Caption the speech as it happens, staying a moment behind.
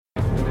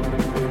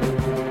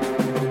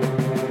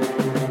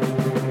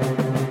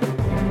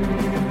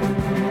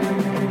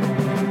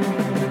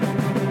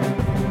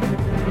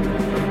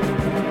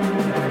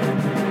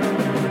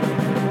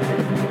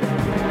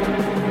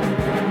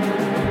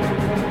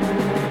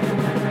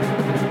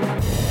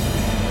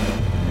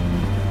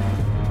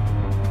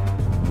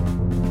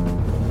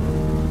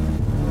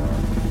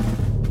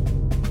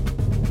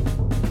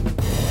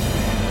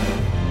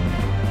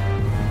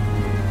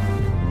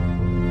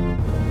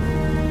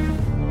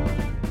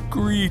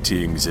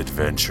Greetings,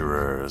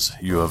 adventurers.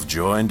 You have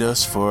joined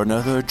us for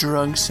another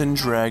Drunks and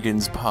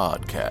Dragons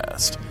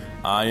podcast.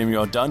 I am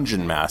your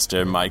dungeon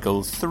master,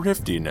 Michael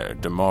Thrifty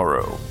Nerd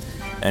Demoro.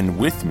 And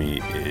with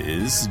me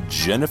is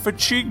Jennifer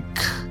Cheek.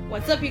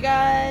 What's up, you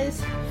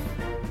guys?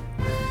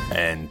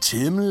 And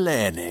Tim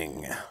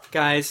Lanning.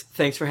 Guys,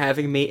 thanks for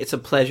having me. It's a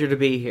pleasure to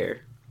be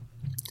here.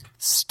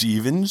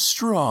 Steven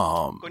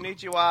Strom.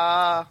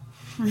 Konnichiwa.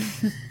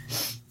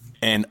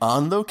 And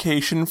on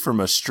location from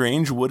a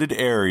strange wooded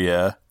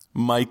area,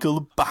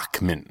 Michael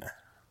Bachman.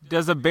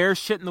 Does a bear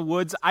shit in the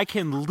woods? I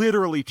can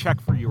literally check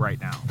for you right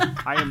now.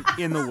 I am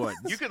in the woods.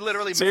 You could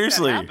literally make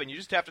Seriously. that happen. You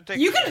just have to take.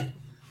 You can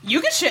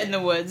shit in the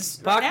woods.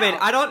 Bachman,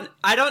 now.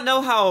 I don't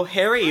know how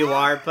hairy you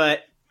are,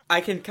 but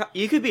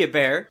you could be a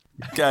bear.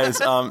 Guys,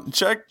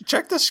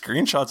 check the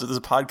screenshots of this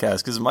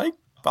podcast, because Mike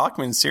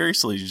Bachman,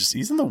 seriously,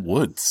 he's in the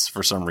woods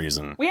for some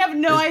reason. We have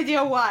no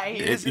idea why.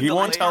 He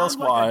won't tell us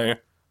why.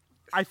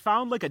 I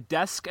found like a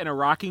desk and a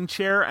rocking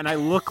chair, and I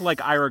look like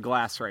Ira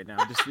Glass right now,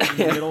 just in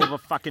the middle of a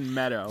fucking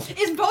meadow.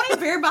 Is Boney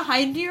Bear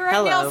behind you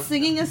right now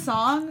singing a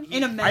song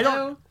in a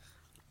meadow?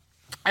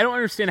 I don't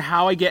understand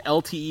how I get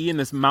LTE in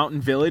this mountain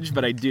village,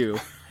 but I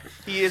do.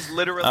 He is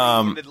literally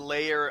in the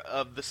lair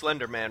of the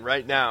Slender Man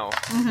right now,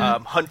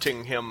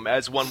 hunting him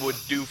as one would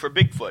do for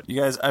Bigfoot. You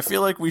guys, I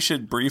feel like we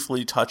should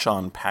briefly touch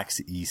on PAX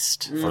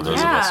East for those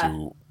of us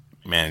who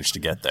managed to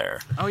get there.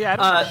 Oh yeah, I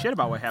don't know shit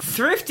about what happened.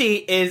 Thrifty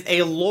is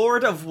a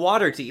lord of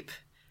Waterdeep.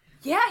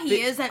 Yeah,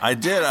 he is. I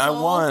did. I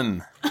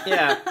won.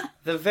 Yeah,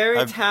 the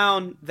very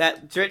town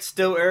that Dritz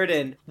Still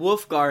Erden,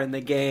 Wolfgar and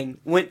the gang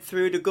went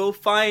through to go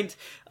find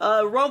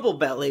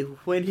Rumblebelly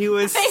when he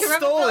was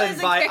stolen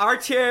by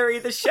Artillery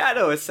the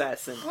Shadow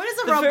Assassin. What is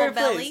a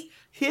Rumblebelly?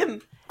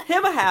 Him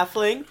a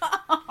halfling.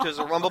 Does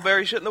a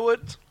Rumbleberry shit in the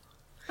woods?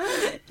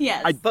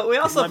 Yes. But we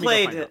also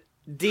played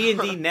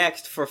D&D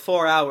Next for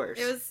 4 hours.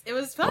 It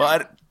was fun.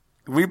 Well,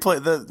 we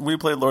played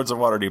Lords of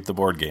Waterdeep, the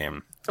board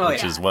game,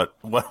 which is what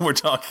we're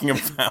talking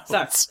about.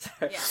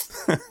 Sorry.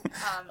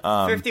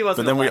 Yeah. 50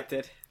 wasn't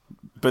elected.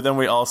 But then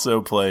we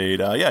also played,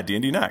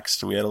 D&D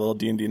Next. We had a little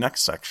D&D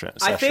Next session.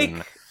 I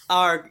think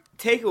our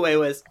takeaway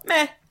was,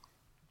 meh.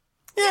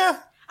 Yeah.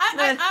 I'm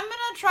going to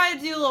try to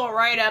do a little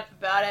write-up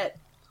about it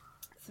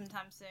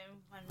sometime soon.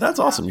 That's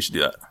awesome. You should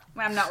do that.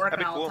 When I'm not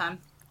working all the time.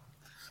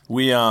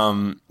 We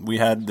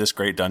had this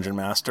great dungeon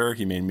master.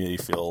 He made me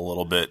feel a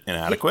little bit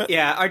inadequate.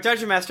 Our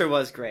dungeon master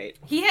was great.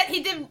 He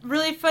did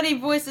really funny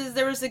voices.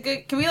 There was a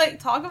good. Can we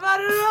talk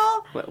about it at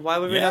all? Why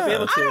would we not be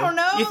able to? I don't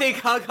know. You think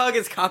Hug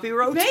is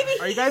copyright? Maybe.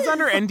 Are you guys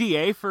under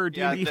NDA for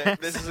Yeah, D&D?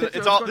 this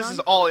is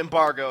all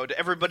embargoed.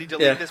 Everybody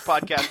delete this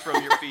podcast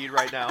from your feed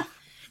right now.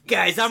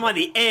 Guys, I'm on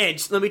the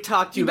edge. Let me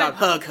talk to you about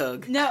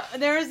Hug. No,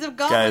 there was a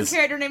goblin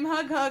character named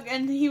Hug,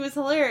 and he was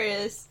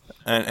hilarious.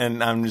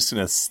 And I'm just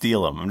going to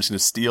steal him. I'm just going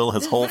to steal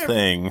his whole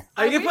thing.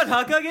 Are you going to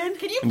put Hug in?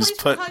 Can you please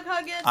put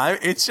Hug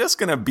in? It's just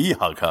going to be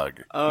Hug.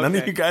 Okay. None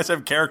of you guys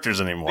have characters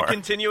anymore. The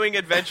continuing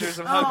adventures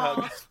of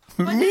Hug.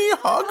 Me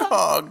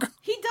Hug.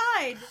 He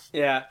died.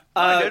 Yeah.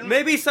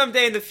 Maybe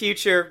someday in the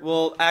future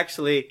we'll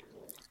actually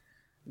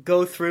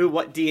go through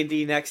what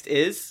D&D Next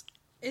is.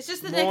 It's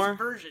just the next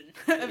version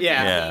of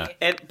D&D.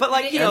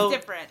 But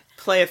different.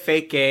 Play a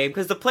fake game,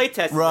 because the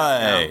playtest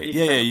right.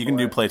 You can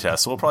do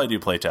playtests. We'll probably do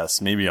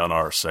playtests, maybe on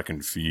our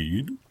second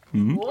feed.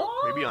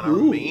 Maybe on our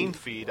main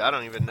feed. I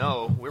don't even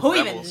know. We're Who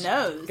rebels. even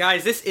knows?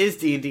 Guys, this is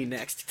D&D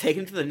Next.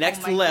 Taken to the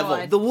next my level.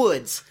 God. The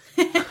woods.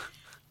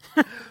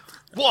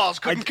 Walls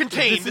couldn't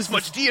contain this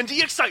much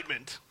D&D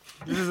excitement.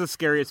 This is the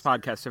scariest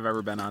podcast I've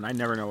ever been on. I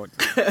never know what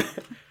to do.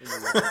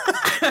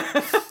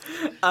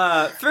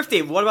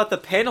 Thrifty, what about the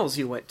panels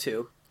you went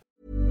to?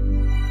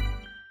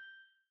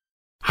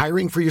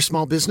 Hiring for your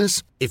small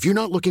business? If you're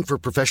not looking for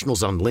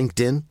professionals on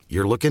LinkedIn,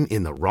 you're looking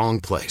in the wrong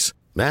place.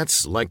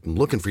 That's like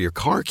looking for your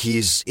car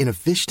keys in a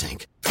fish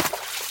tank.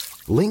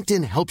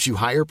 LinkedIn helps you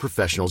hire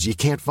professionals you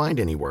can't find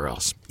anywhere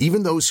else,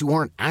 even those who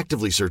aren't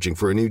actively searching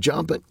for a new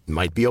job but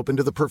might be open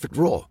to the perfect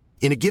role.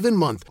 In a given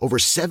month, over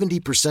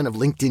 70% of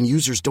LinkedIn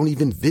users don't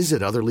even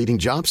visit other leading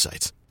job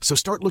sites. So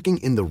start looking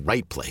in the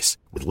right place.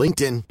 With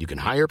LinkedIn, you can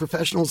hire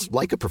professionals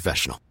like a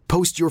professional.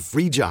 Post your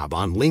free job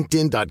on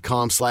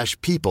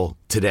linkedin.com/people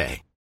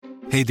today.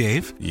 Hey,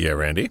 Dave. Yeah,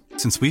 Randy.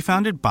 Since we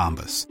founded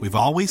Bombas, we've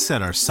always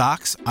said our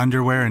socks,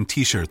 underwear, and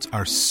T-shirts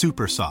are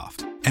super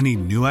soft. Any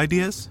new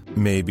ideas?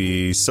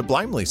 Maybe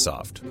sublimely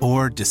soft.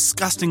 Or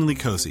disgustingly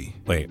cozy.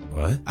 Wait,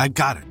 what? I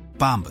got it.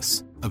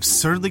 Bombas.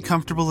 Absurdly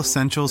comfortable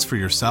essentials for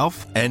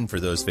yourself and for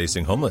those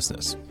facing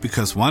homelessness.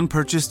 Because one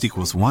purchased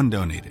equals one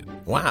donated.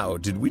 Wow,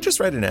 did we just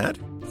write an ad?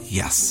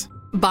 Yes.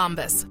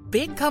 Bombas.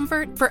 Big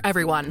comfort for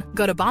everyone.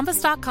 Go to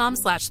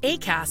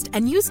bombas.com/ACAST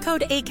and use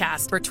code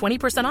ACAST for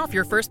 20% off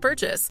your first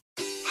purchase.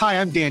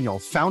 Hi, I'm Daniel,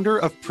 founder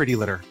of Pretty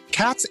Litter.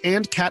 Cats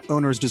and cat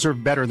owners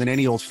deserve better than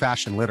any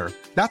old-fashioned litter.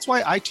 That's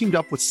why I teamed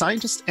up with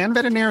scientists and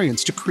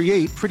veterinarians to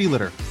create Pretty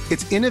Litter.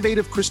 Its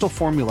innovative crystal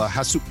formula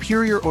has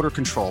superior odor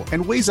control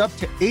and weighs up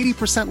to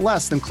 80%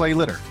 less than clay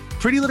litter.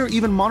 Pretty Litter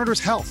even monitors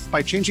health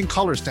by changing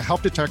colors to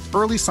help detect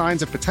early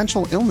signs of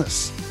potential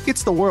illness.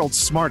 It's the world's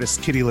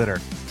smartest kitty litter.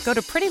 Go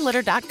to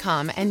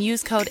prettylitter.com and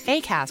use code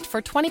ACAST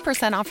for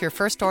 20% off your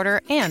first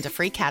order and a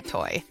free cat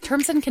toy.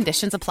 Terms and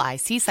conditions apply.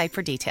 See site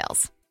for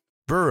details.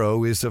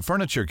 Burrow is a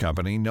furniture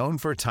company known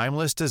for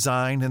timeless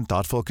design and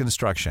thoughtful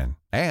construction,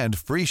 and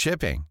free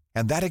shipping,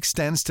 and that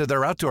extends to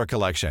their outdoor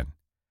collection.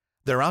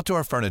 Their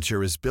outdoor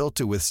furniture is built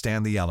to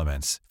withstand the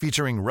elements,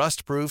 featuring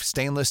rust-proof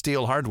stainless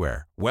steel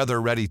hardware,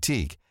 weather-ready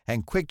teak,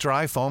 and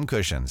quick-dry foam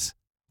cushions.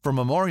 For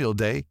Memorial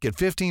Day, get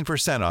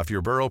 15% off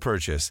your Burrow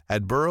purchase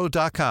at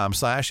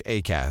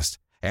burrow.com/ACAST,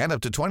 and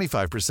up to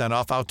 25%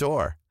 off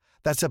outdoor.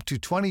 That's up to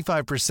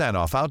 25%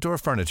 off outdoor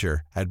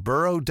furniture at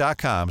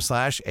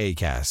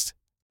burrow.com/ACAST.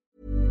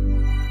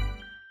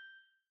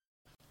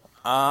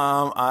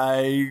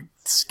 I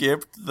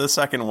skipped the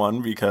second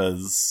one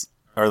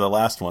or the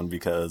last one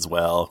because,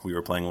 well, we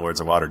were playing Lords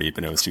of Waterdeep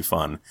and it was too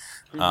fun.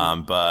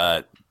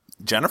 But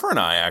Jennifer and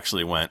I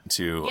actually went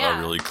to a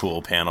really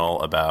cool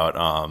panel about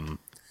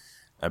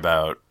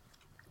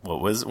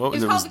what was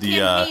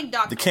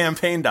the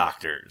campaign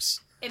doctors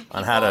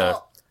on how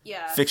to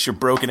fix your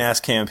broken ass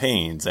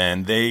campaigns,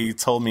 and they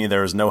told me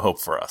there was no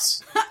hope for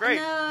us. Great.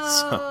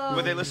 No.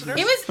 Were they listeners?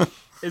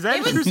 Is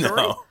that a true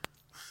story?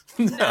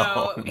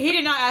 No, he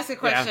did not ask a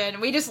question. Yeah.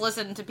 We just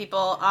listened to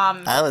people.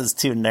 I was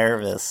too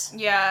nervous.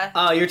 Yeah.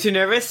 Oh, you're too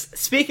nervous?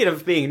 Speaking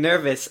of being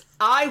nervous,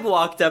 I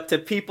walked up to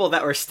people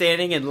that were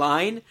standing in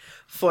line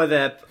for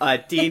the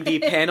D&D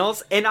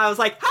panels, and I was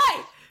like,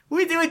 "Hi,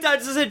 we do a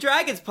Dungeons &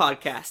 Dragons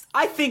podcast.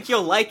 I think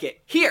you'll like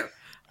it. Here."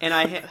 And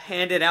I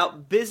handed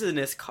out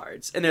business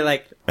cards, and they're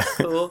like,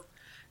 "Cool."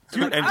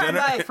 Dude, I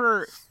got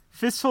for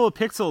Fistful of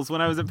Pixels when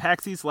I was at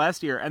PAX East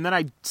last year, and then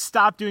I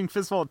stopped doing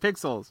Fistful of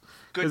Pixels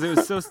because it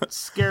was so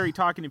scary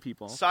talking to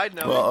people. Side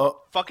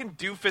note, fucking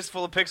do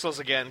Fistful of Pixels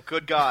again.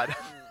 Good God.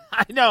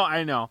 I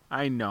know.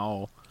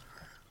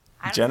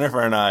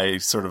 Jennifer and I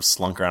sort of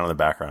slunk around in the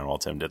background while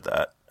Tim did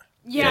that.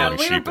 Yeah,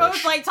 we were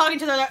both like talking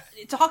to each other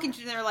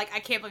like,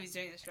 I can't believe he's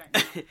doing this right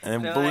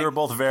now. But we were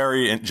both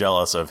very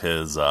jealous of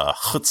his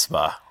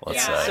chutzpah,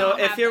 let's say. So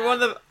if you're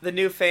one of the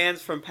new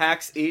fans from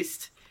PAX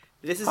East,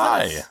 this is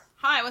us.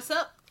 Hi, what's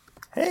up?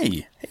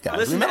 Hey guys.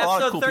 Listen we met to a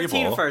lot of episode cool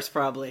 13 people. first,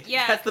 probably.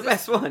 Yeah. That's the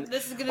best one.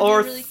 This is going to be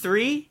really...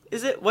 3,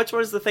 is it? Which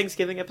one is the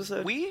Thanksgiving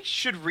episode? We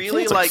should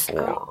really,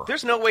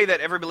 there's no way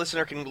that every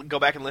listener can go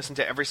back and listen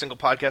to every single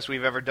podcast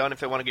we've ever done if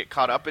they want to get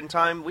caught up in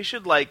time. We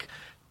should,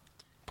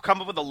 come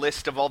up with a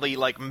list of all the,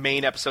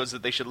 main episodes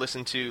that they should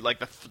listen to,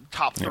 the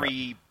top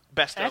 3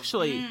 best of.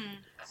 Actually...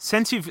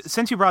 Since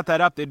you brought that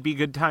up, it'd be a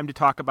good time to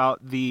talk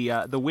about the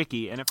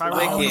wiki. And if I were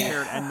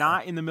prepared and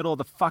not in the middle of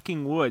the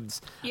fucking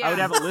woods, I would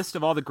have a list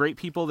of all the great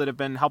people that have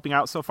been helping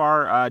out so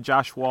far.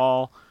 Josh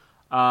Wall.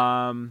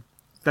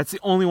 That's the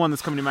only one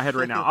that's coming to my head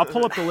right now. I'll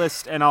pull up the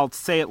list and I'll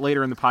say it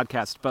later in the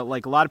podcast. But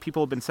a lot of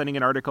people have been sending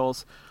in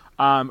articles.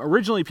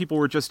 Originally, people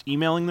were just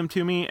emailing them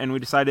to me, and we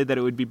decided that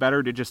it would be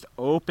better to just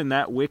open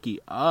that wiki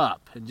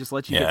up and just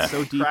let you get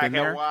so deep in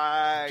there.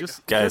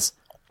 Guys,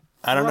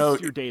 I don't know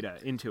your data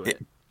into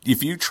it.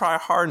 If you try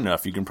hard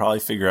enough, you can probably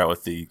figure out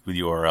what the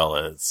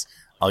URL is.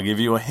 I'll give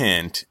you a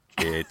hint.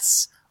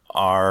 It's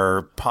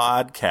our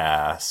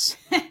podcast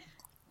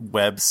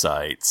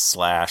website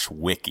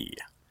 /wiki.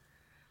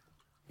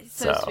 It's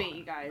so sweet,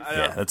 you guys.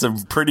 Yeah, that's a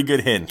pretty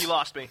good hint. You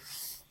lost me.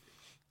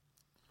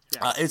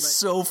 It's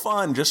so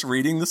fun just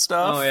reading the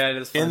stuff. Oh, yeah, it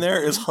is fun. In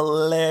there is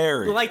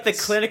hilarious. The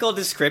clinical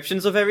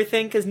descriptions of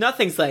everything, because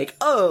nothing's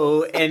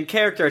and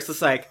character. It's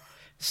just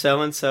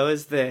so-and-so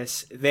is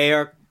this. They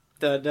are...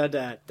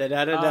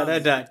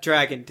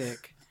 dragon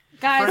dick.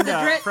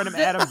 Guys, friend of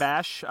Adam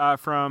Bash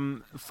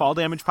from Fall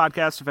Damage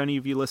Podcast. If any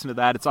of you listen to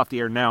that, it's off the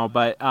air now.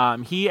 But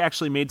he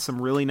actually made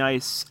some really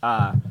nice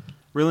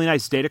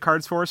data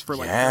cards for us for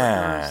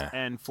characters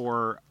and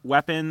for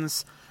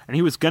weapons. And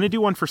he was going to do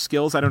one for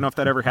skills. I don't know if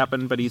that ever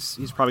happened, but he's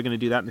probably going to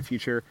do that in the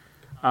future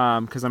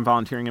because I'm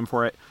volunteering him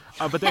for it.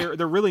 But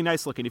they're really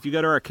nice looking. If you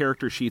go to our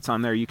character sheets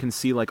on there, you can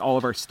see all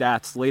of our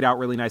stats laid out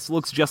really nice. It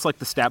looks just like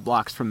the stat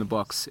blocks from the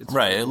books. It's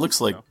right. It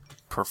looks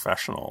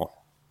professional.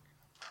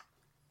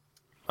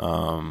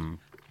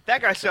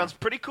 That guy sounds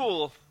pretty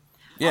cool.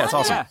 Yeah, it's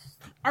awesome. Yeah.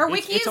 Our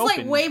wiki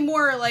is way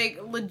more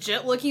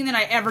legit looking than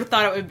I ever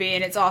thought it would be,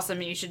 and it's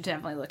awesome. You should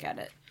definitely look at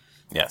it.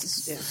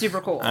 Yes, it's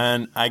super cool.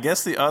 And I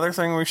guess the other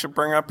thing we should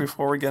bring up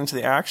before we get into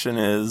the action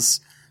is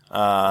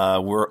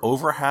we're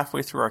over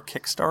halfway through our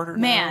Kickstarter now.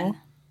 Man,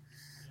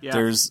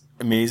 there's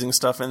amazing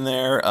stuff in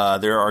there.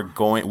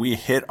 We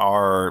hit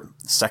our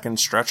second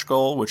stretch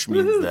goal, which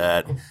means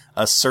that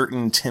a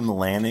certain Tim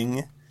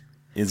Lanning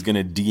is going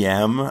to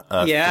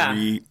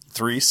DM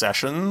three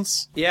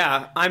sessions.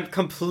 Yeah, I'm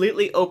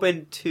completely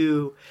open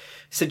to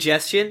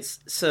suggestions.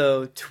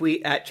 So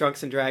tweet at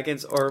Drunks and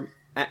Dragons or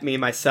at me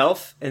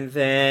myself, and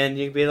then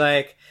you can be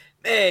like,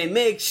 "Hey,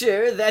 make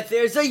sure that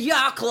there's a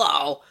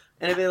Yawklaw."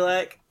 And I'd be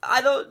like,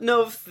 "I don't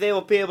know if they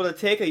will be able to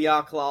take a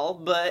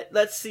Yawklaw, but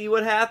let's see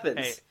what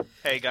happens."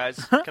 Hey guys,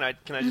 can I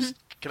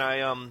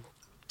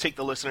take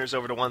the listeners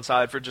over to one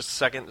side for just a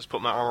second? Just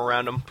put my arm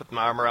around them, put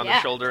my arm around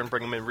their shoulder, and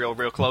bring them in real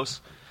close.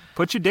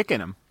 Put your dick in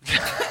them.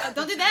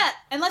 Don't do that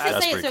unless I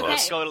say it's okay.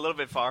 Go a little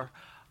bit far.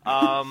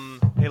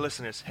 Hey,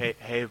 listeners. Hey,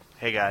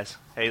 guys.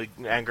 Hey,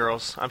 and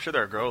girls. I'm sure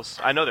there are girls.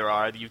 I know there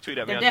are. You tweet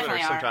at me on Twitter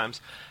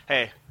sometimes.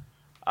 Hey,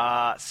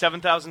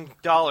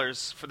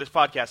 $7,000 for this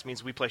podcast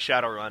means we play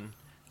Shadowrun.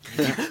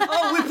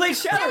 Oh, we played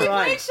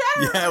Shadowrun.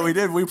 Yeah, we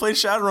did. We played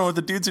Shadowrun with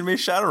the dudes who made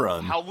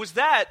Shadowrun. How was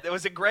that?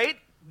 Was it great?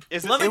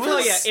 Let me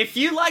tell you, if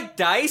you like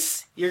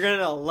dice, you're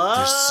gonna love.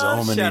 There's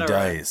so many Shadowrun.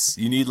 dice.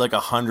 You need like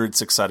 100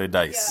 six-sided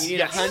dice. Yeah. You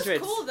need 100.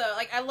 It's cool though.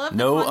 Like I love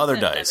no the other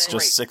concept dice, of it.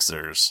 just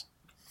sixers.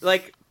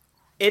 Like,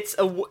 it's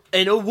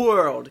in a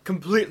world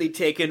completely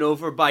taken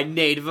over by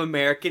Native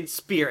American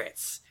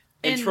spirits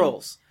and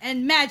trolls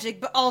and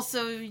magic, but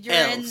also you're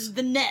Elves. in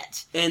the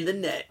net. In the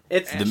net.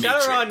 It's The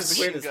Shadowrun Matrix. is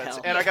weird as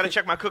hell. And I gotta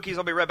check my cookies.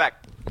 I'll be right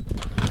back.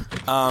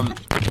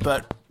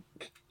 But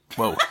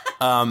whoa,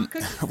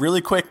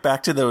 really quick,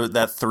 back to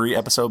that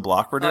 3-episode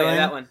block we're doing. Oh yeah,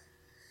 that one.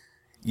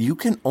 You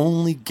can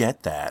only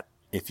get that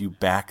if you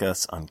back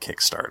us on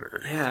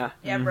Kickstarter. Yeah.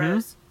 Yeah,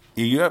 bros.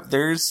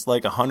 There's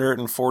like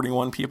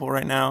 141 people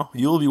right now.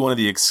 You'll be one of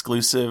the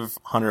exclusive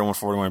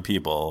 141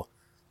 people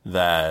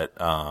that.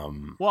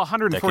 Well,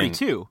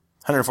 142.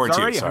 142. It's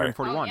already sorry.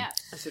 141. Oh, yeah.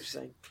 That's what you're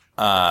saying.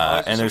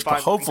 And there's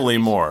hopefully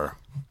more.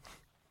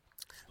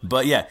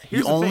 But yeah,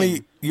 you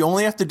only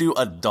have to do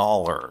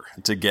 $1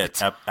 to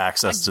get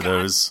access to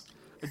those.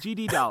 A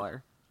GD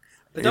dollar.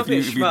 But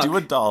If you do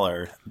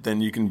 $1,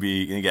 then you can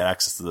get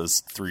access to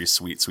those 3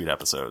 sweet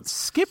episodes.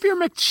 Skip your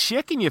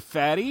McChicken, you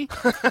fatty.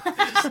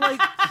 Just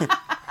like,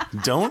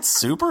 Don't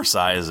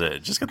supersize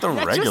it. Just get the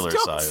regular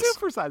just don't size.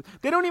 Supersize.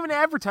 They don't even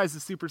advertise the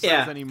super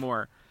size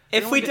anymore.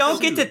 If we don't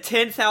get to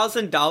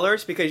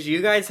 $10,000 because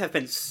you guys have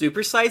been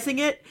supersizing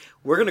it,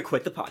 we're gonna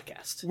quit the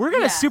podcast. We're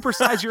gonna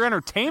supersize your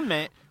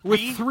entertainment with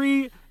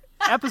 3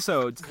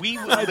 episodes. We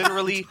will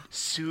literally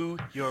sue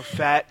your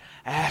fat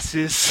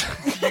asses.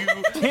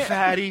 You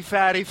fatty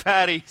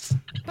fatties.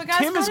 But guys,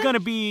 Tim is going to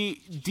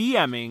be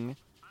DMing.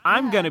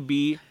 I'm going to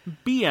be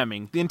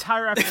BMing the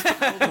entire episode.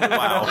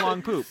 Wow.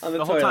 Long poop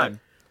the whole time.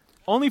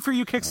 Only for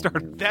you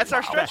Kickstarter. That's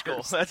our stretch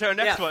goal. That's our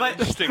next one.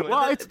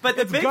 Well, it's going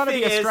to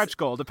be a stretch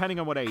goal, depending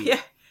on what I eat. Yeah.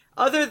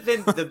 Other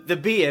than the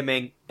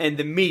BMing and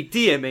the me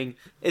DMing,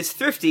 is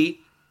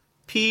Thrifty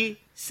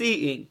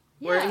PCing.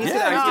 Where he's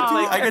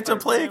I get to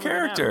play a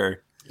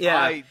character.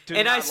 Yeah,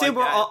 and I assume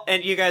we're all,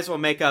 and you guys will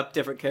make up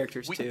different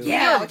characters too.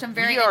 Yeah, which I'm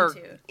very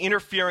into.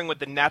 Interfering with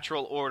the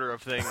natural order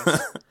of things.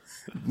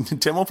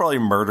 Tim will probably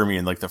murder me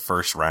in like the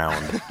first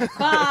round.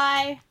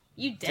 Bye.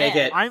 You dead. Take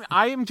it.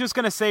 I am just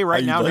going to say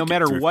right now, no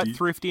matter what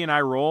Thrifty and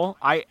I roll,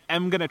 I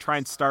am going to try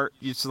and start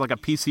just like a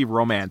PC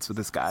romance with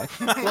this guy.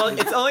 Well,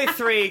 it's only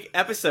 3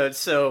 episodes,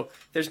 so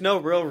there's no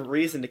real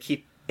reason to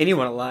keep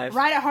anyone alive.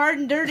 Ride it hard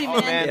and dirty,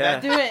 man. Yeah.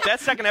 Do it. That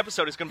second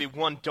episode is going to be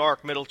one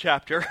dark middle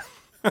chapter.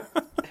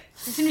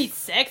 It's going to be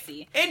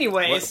sexy.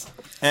 Anyways.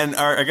 And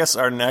I guess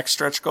our next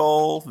stretch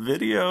goal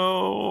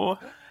video.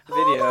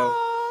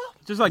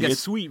 Just like a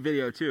sweet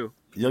video, too.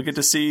 You'll get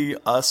to see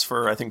us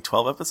for, I think,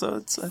 12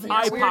 episodes. I think.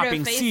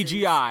 Eye-popping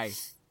CGI.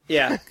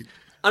 Yeah.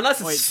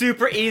 Unless it's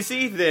super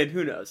easy, then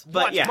who knows?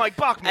 But Watch yeah, Mike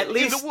Bachman at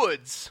least in the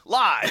woods,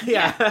 live.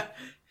 Yeah.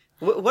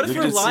 What if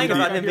we're lying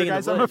about him being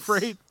guys, in the woods? I'm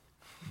afraid.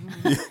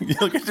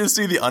 You'll get to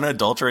see the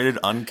unadulterated,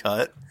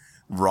 uncut,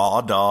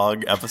 raw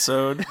dog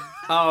episode.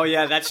 Oh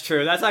yeah, that's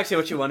true. That's actually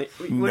what you want.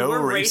 No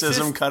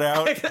racism cut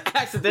out.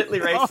 Accidentally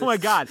racist. Oh my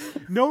god,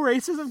 no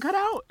racism cut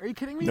out? Are you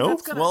kidding me?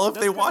 Nope. Well, if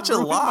they watch it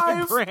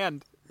live,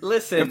 brand.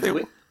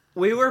 Listen,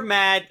 we were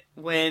mad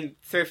when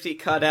Thrifty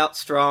cut out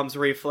Strom's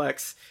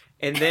reflex,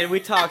 and then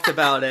we talked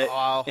about it,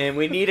 and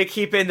we need to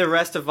keep in the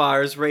rest of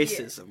ours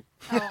racism.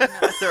 Oh, no.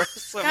 The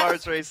rest of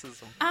ours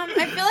racism. I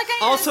feel like I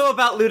also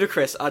about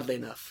Ludacris, oddly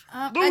enough.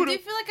 I do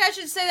feel like I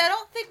should say that I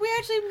don't think we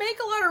actually make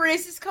a lot of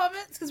racist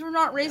comments because we're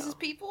not racist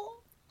people.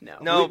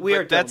 No, we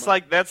are. That's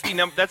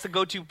the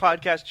go-to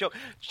podcast joke.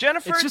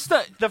 Jennifer, it's just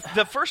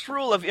the first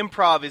rule of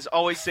improv is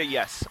always say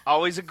yes,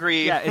 always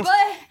agree. Yeah, it's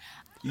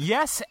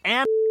yes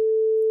and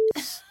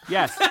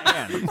yes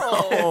and.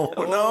 Oh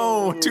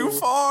no, too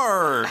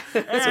far. And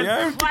so I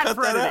have to cut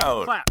that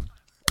out.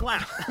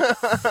 Clap.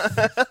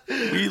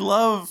 We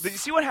love. You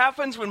see what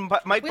happens when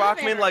Mike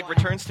Bachman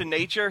returns to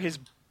nature? His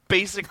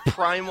basic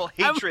primal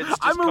hatred.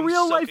 I'm a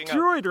real life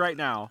druid right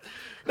now.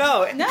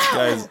 No.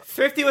 Guys,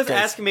 Thrifty was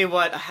asking me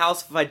what a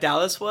House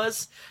Vidalis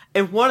was,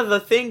 and one of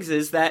the things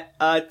is that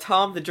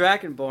Tom the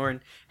Dragonborn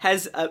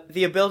has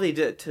the ability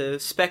to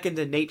spec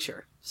into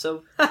nature.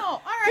 So,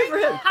 all right. Good for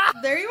him.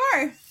 There you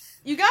are.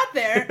 You got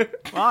there.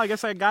 Well, I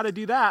guess I got to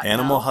do that.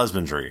 Animal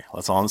husbandry.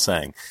 That's all I'm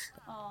saying.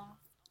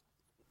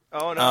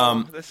 Oh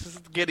no, this is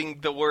getting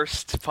the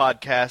worst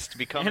podcast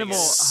becoming.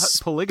 Animal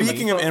polygamy.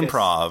 Speaking of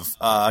improv,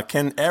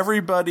 can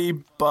everybody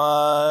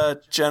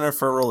but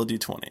Jennifer roll a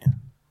d20?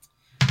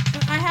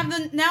 I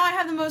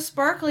have the most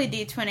sparkly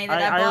D20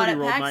 that I bought at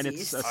rolled mine. PAX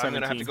It's East. I'm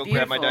gonna have to go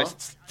grab my dice.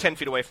 It's 10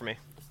 feet away from me.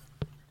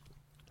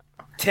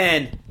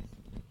 10.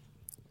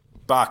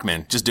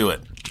 Bachman, just do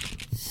it.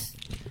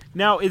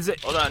 Now, is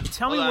it? Hold on.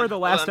 Tell me where the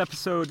last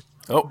episode.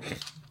 Oh.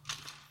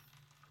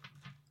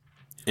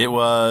 It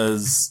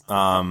was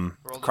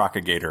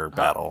Crocagator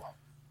battle.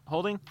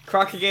 Holding?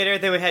 Crocagator,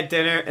 then we had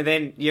dinner, and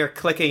then you're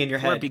clicking in your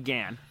head. Where it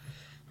began.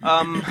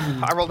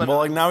 I rolled Well,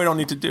 like, now we don't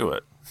need to do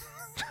it.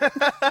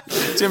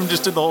 Tim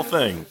just did the whole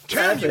thing.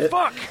 Damn you,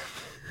 fuck!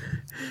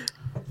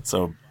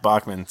 So,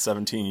 Bachman,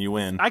 17, you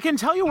win. I can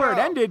tell you where it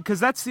ended,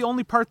 because that's the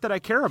only part that I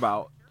care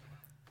about.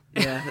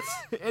 Yeah.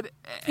 it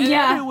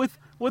ended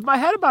with my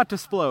head about to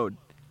explode.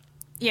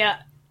 Yeah.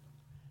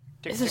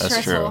 It's That's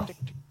stressful. true.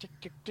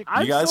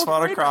 You guys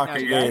fought a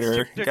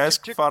crocagator. You guys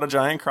fought a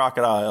giant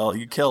crocodile.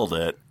 You killed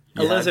it.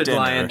 A lizard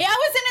lion. Yeah,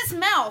 I was in its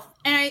mouth,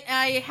 and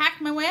I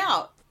hacked my way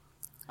out.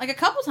 Like a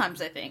couple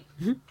times, I think.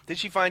 Did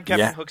she find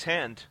Captain Hook's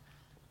hand?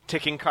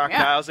 Ticking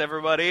crocodiles,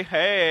 everybody.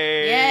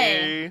 Hey!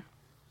 Yay!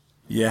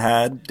 You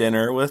had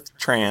dinner with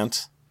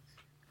Trant,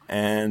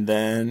 and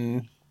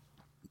then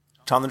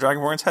Tom the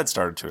Dragonborn's head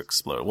started to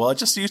explode. Well,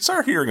 you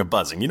started hearing a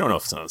buzzing. You don't know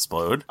if it's going to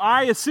explode.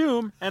 I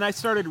assume, and I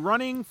started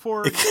running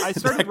for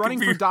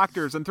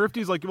doctors, and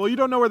Thrifty's like, well, you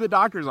don't know where the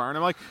doctors are. And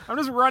I'm like, I'm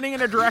just running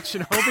in a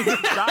direction, hoping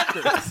there's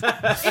doctors.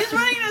 He's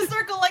running in a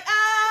circle like,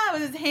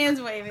 with his hands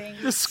waving.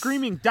 Just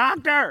screaming,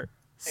 doctor!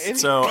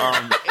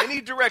 Any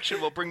direction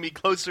will bring me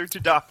closer to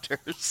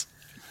doctors.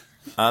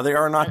 They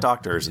are not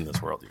doctors in this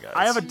world, you guys.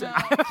 I have a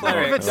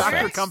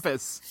doctor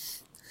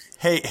compass.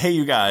 Hey,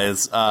 you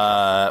guys.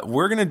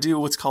 We're going to do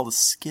what's called a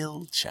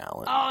skill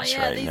challenge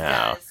right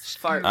now.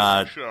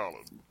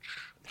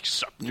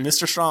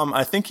 Mr. Strom,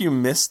 I think you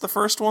missed the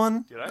first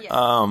one. Did I? I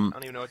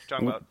don't even know what you're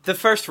talking about. The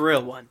first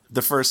real one.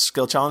 The first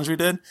skill challenge we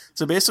did.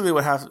 So basically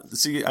what happened...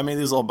 See, I made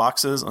these little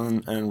boxes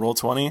and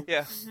Roll20.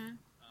 Yeah.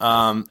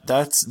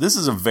 This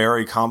is a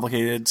very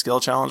complicated skill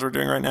challenge we're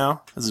doing right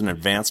now. This is an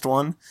advanced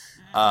one.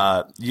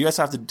 You guys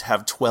have to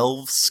have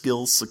 12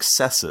 skill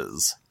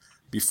successes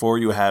before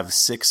you have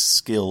 6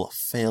 skill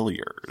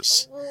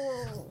failures.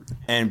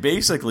 And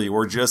basically,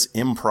 we're just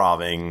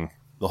improving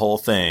the whole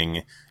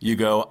thing. You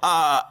go,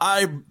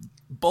 I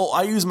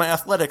use my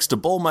athletics to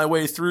bowl my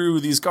way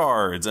through these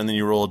guards, and then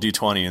you roll a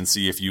d20 and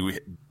see if you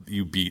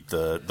beat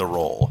the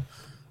roll.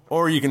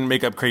 Or you can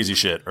make up crazy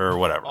shit or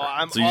whatever. Oh,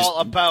 I'm all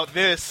about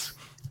this.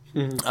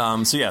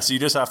 So you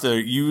just have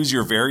to use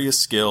your various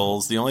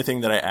skills. The only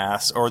thing that I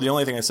ask, or the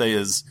only thing I say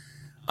is,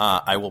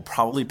 I will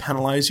probably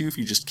penalize you if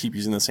you just keep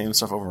using the same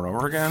stuff over and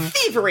over again.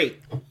 Thievery!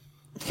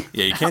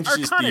 Yeah, you can't just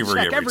use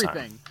thievery every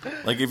time.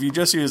 Like, if you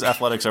just use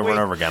athletics over and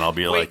over again, I'll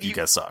be like, you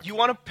guys suck. You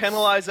want to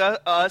penalize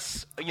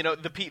us,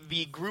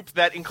 the group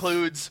that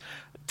includes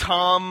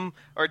Tom,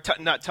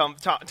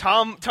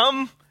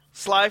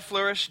 Sly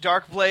Flourish,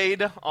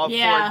 Darkblade,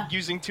 for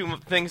using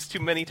things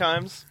too many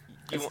times?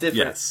 It's different.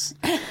 Yes.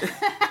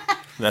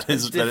 That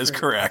is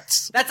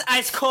correct. That's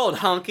ice cold,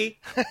 honky.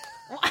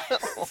 Why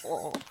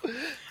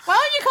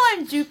don't you call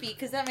him Joopy?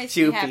 Because that makes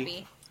me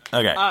happy.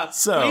 Okay,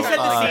 so you said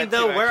the scene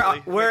though.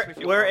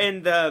 We're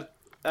in the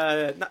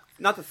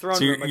not the throne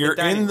room. You're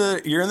in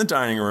the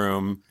dining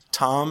room.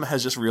 Tom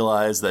has just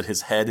realized that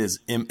his head is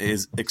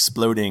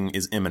exploding,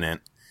 is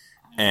imminent,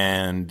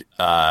 and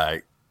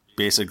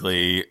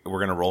basically we're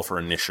gonna roll for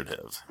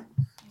initiative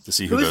to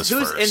see who goes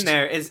first. Who's in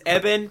there? Is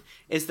Eben?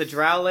 Is the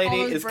Drow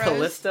lady? Is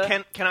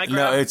Callista? Can I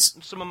grab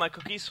some of my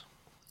cookies?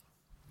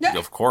 No.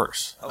 Of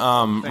course.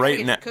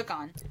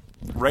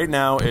 Right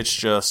now, it's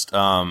just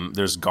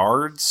there's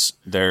guards,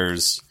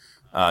 there's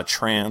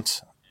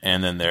Trant,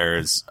 and then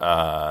there's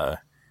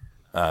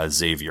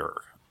Xavier.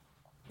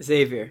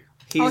 Xavier.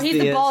 He's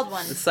the bald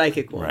one, the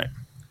psychic one. Right.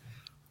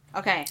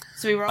 Okay,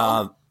 so we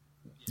roll.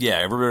 Yeah,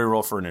 everybody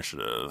roll for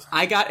initiative.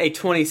 I got a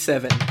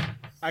 27.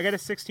 I got a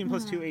 16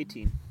 plus 2,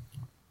 18.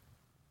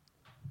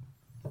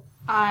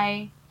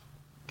 I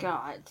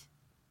got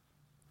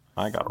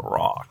a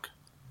rock.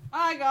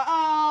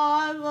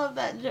 I love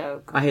that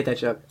joke. I hate that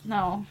joke.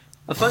 No.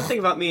 A fun thing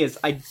about me is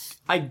I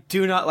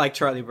do not like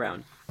Charlie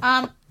Brown.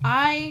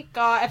 I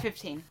got a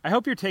 15. I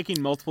hope you're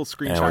taking multiple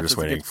screenshots as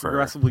it gets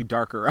progressively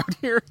darker out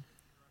here.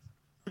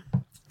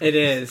 It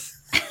is.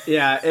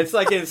 Yeah, it's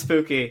like it's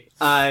spooky.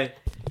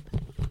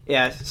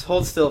 Just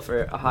hold still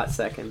for a hot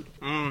second.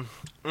 We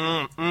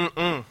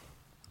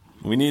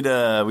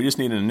just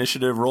need an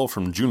initiative roll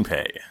from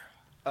Junpei.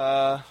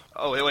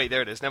 Wait,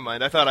 there it is. Never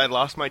mind. I thought I'd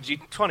lost my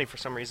G20 for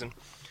some reason.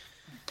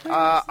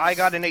 I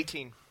got an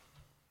 18.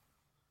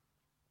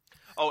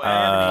 Oh,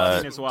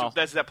 and as well.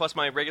 That's that plus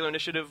my regular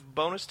initiative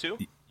bonus too?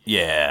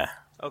 Yeah.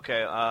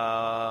 Okay,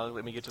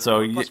 let me get to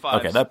the plus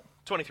 5. Okay,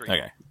 23.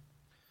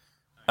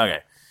 Okay.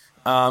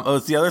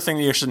 It's the other thing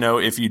that you should know.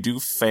 If you do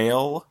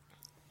fail,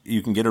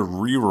 you can get a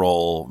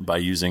reroll by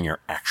using your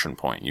action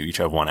point. You each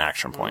have one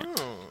action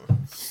point.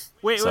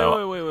 Wait.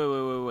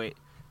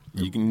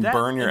 You can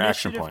burn your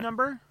action point.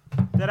 Number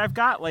that I've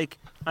got, like,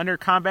 under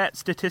combat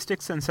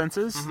statistics and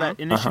senses, that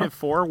initiative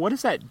 4, what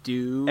does that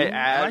do? It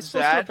adds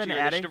that to your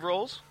initiative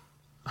rolls?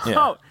 Yeah.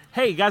 Oh,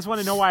 hey, you guys want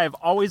to know why I've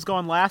always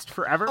gone last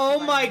forever? Oh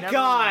my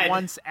God!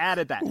 Once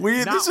added that.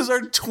 This is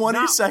our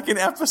 22nd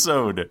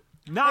episode.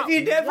 Have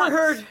you never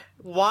heard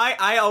why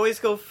I always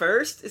go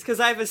first? It's because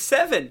I have a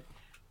 7.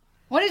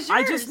 What is yours?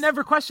 I just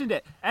never questioned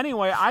it.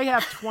 Anyway, I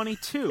have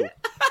 22.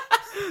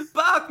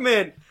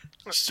 Bachman!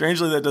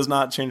 Strangely, that does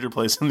not change your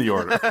place in the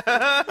order.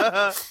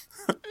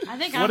 I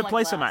think I'm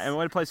place am I?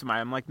 What place am I?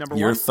 I'm like number 1?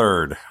 You're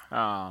third.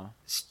 Oh.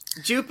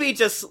 Joopy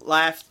just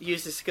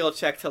used a skill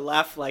check to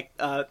laugh like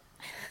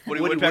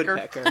Woody Woodpecker.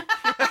 Okay.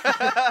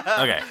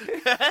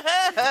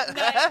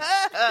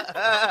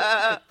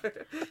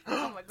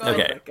 Oh my god.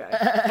 Okay.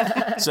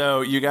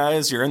 So you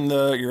guys, you're in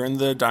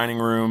the dining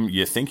room.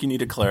 You think you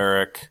need a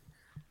cleric.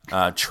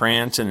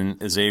 Trant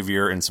and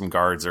Xavier and some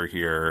guards are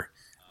here.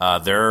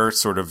 They're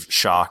sort of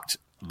shocked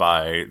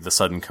by the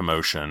sudden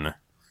commotion.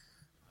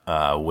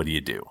 What do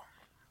you do?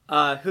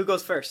 Who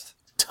goes first?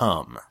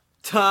 Tom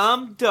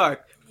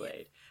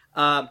Darkblade.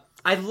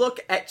 I look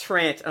at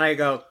Trant and I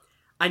go,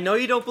 I know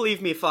you don't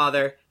believe me,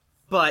 Father,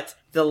 but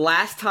the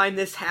last time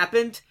this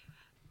happened,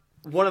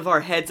 one of our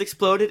heads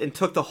exploded and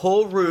took the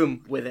whole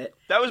room with it.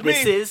 That was me.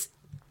 This is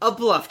a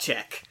bluff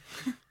check.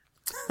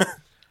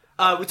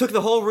 We took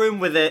the whole room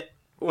with it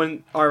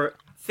when our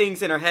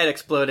things in our head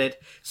exploded,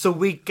 so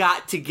we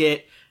got to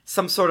get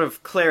some sort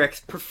of clerics,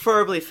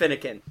 preferably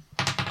Finnegan.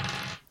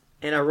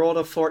 And I rolled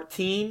a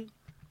 14,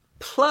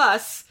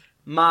 plus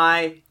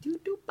my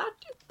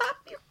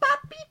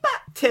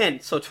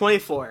 10, so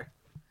 24.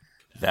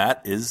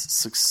 That is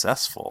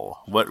successful.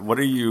 What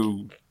are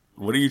you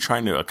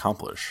trying to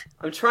accomplish?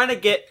 I'm trying to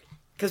get,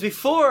 because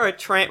before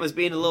Trant was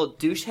being a little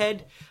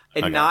douchehead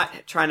and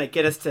not trying to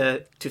get us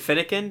to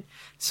Finnegan.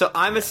 So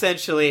I'm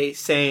essentially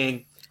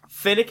saying,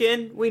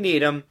 Finnegan, we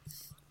need him,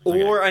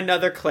 or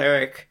another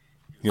cleric.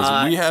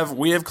 Because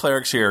we have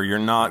clerics here. You're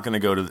not going to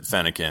go to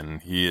Finnegan.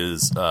 He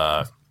is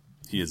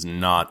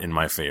not in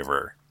my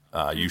favor.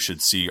 You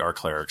should see our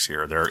clerics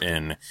here. They're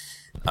in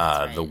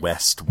the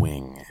West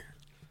Wing.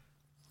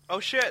 Oh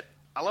shit!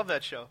 I love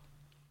that show.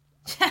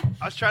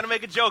 I was trying to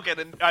make a joke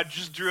and I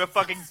just drew a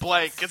fucking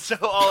blank, and so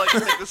all I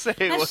could think to say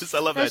was, "I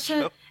love that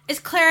show." It's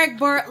Cleric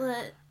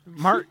Bartlett.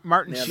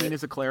 Martin Sheen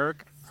is a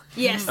cleric.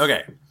 Yes.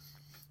 Okay.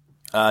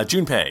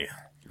 Junpei,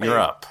 you're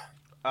up.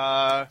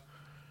 I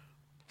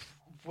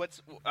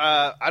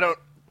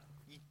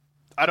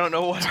don't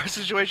know what our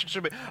situation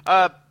should be.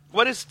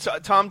 What is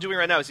Tom doing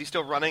right now? Is he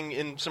still running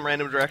in some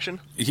random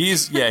direction?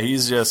 He's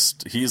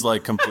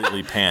like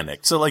completely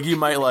panicked. So like you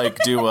might like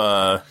do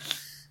a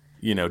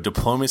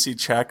diplomacy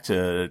check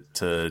to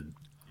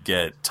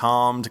get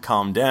Tom to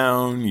calm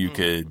down. You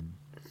could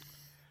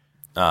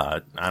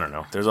I don't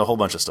know. There's a whole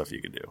bunch of stuff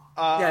you could do.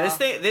 This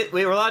thing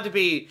we were allowed to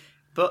be,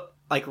 but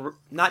like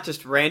not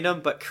just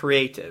random, but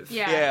creative.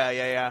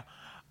 Yeah.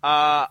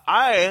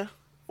 I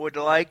would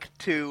like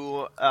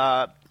to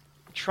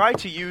try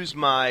to use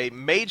my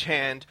mage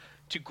hand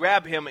to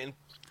grab him and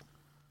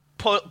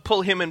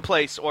pull him in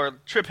place,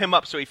 or trip him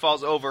up so he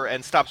falls over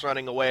and stops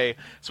running away,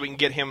 so we can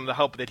get him the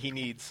help that he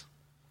needs.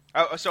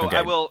 Okay.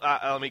 I will.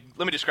 Let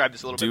me describe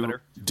this a little bit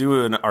better.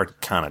 Do an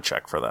Arcana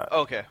check for that.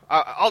 Okay.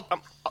 I'll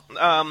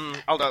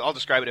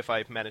describe it if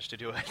I manage to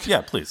do it.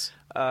 Yeah, please.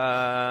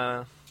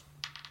 It's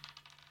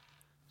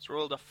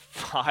rolled a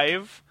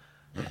 5,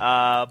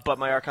 but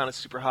my Arcana is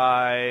super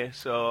high,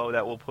 so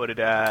that will put it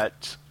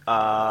at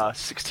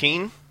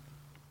 16.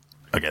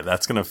 Okay,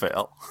 that's gonna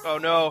fail. Oh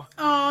no!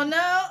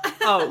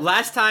 Oh,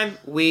 last time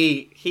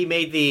he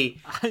made the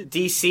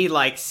DC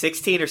like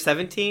 16 or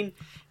 17,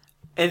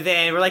 and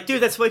then we're like,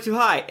 dude, that's way too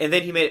high. And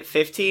then he made it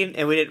 15,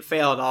 and we didn't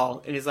fail at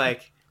all. And he's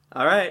like,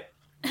 all right.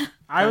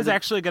 I was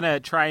actually gonna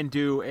try and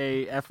do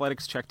a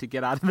athletics check to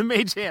get out of the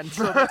mage hand.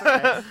 So that's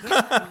okay.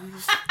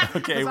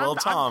 Okay, well,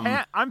 Tom,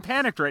 I'm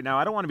panicked right now.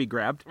 I don't want to be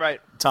grabbed. Right,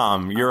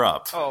 Tom, you're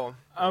up. Oh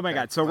my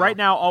god! So right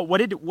now, what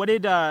did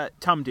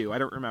Tom do? I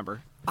don't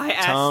remember.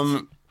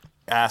 Tom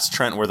asked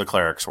Trent where the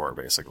clerics were,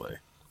 basically.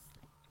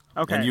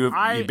 Okay, and you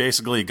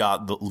basically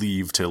got the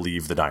leave to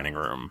leave the dining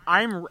room.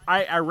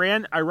 I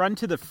run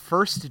to the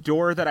first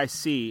door that I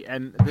see,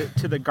 and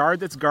to the guard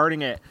that's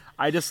guarding it,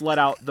 I just let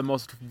out the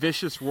most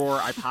vicious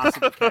roar I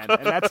possibly can,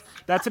 and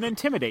that's an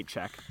intimidate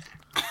check.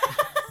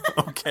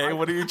 Okay,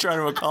 what are you trying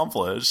to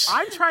accomplish?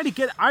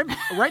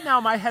 Right now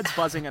my head's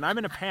buzzing and I'm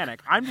in a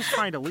panic. I'm just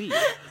trying to leave.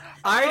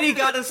 I already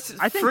got us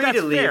I think free that's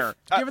to leave. fair,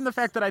 given the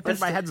fact that I think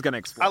my head's going to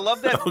explode. I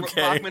love that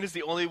Bachman is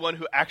the only one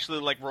who actually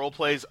like role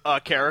plays a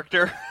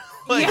character.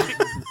 He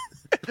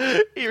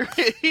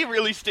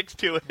really sticks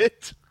to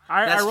it.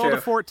 I rolled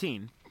a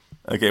 14.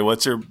 Okay,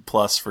 what's your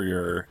plus for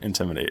your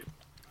intimidate?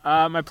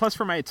 My plus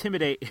for my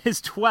intimidate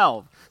is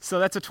 12, so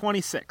that's a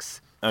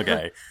 26.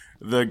 Okay.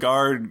 The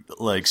guard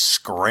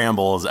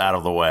scrambles out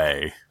of the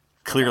way,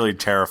 clearly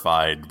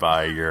terrified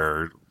by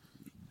your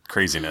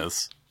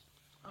craziness.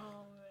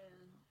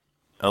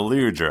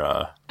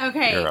 Aludra,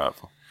 okay, you're up.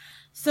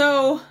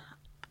 So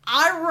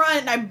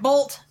I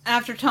bolt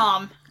after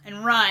Tom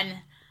and run,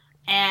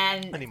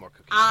 and I need more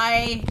cookies.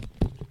 I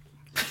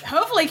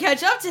hopefully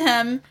catch up to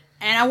him,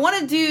 and I want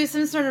to do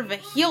some sort of a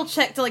heal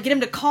check to get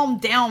him to calm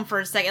down for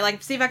a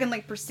second, see if I can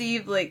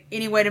perceive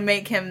any way to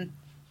make him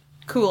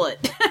cool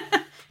it.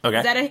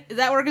 Okay. Does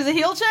that work as a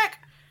heal check?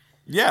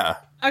 Yeah.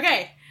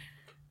 Okay.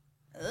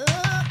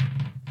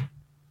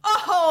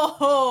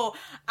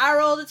 I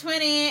rolled a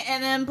 20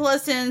 and then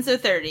plus 10, so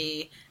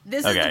 30.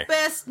 This is the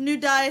best new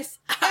dice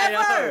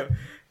ever.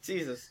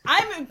 Jesus.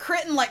 I'm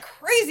critting like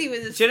crazy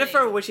with this Jennifer,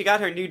 thing. when she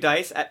got her new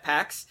dice at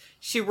PAX,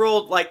 she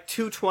rolled like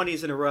 2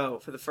 20s in a row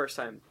for the first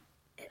time.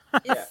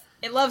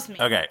 It loves me.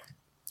 Okay.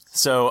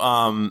 So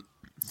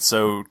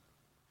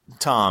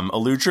Tom,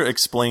 Aludra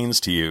explains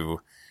to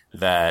you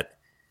that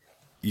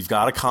you've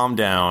got to calm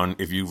down.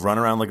 If you run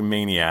around like a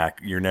maniac,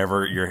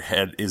 your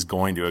head is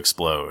going to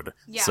explode.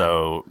 Yeah.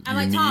 So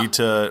you need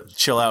to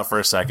chill out for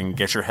a second,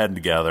 get your head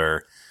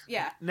together.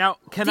 Yeah. Now,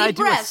 can deep I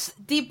do breaths,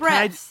 deep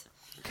breaths.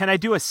 Can I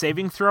do a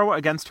saving throw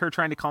against her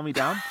trying to calm me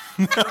down?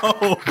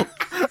 No.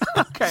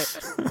 Okay.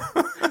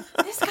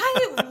 This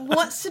guy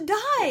wants to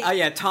die. Oh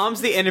yeah,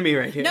 Tom's the enemy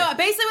right here. No,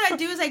 basically what I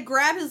do is I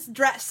grab his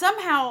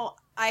somehow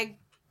I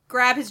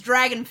grab his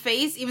dragon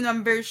face, even though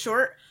I'm very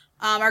short.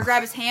 I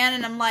grab his hand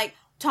and I'm like,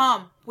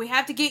 Tom, we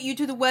have to get you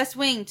to the West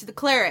Wing, to the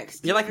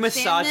clerics. You're like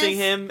massaging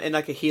him in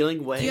like a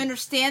healing way. Do you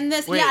understand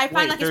this? Wait, yeah, I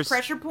find like his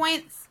pressure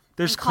points.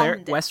 There's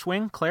West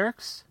Wing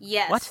clerics?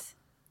 Yes. What?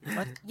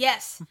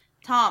 Yes.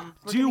 Tom,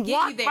 do you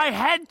want my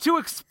head to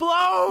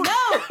explode? No!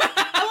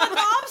 I want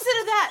the opposite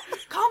of that.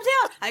 Calm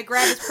down. I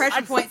grab his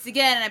pressure points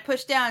again and I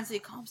push down so he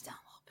calms down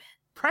a little bit.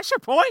 Pressure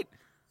point?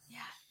 Yeah.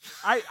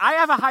 I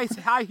have a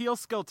high heal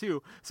skill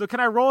too, so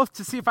can I roll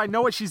to see if I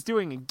know what she's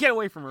doing and get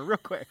away from her real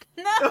quick?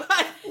 No!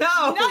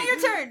 No! Not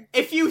your turn!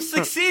 If you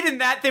succeed in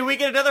that, then we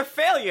get another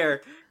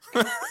failure.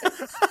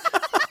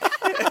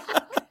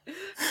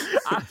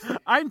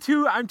 I'm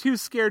too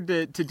scared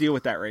to deal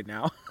with that right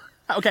now.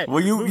 Okay. Well,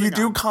 you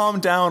do calm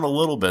down a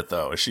little bit,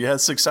 though. She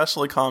has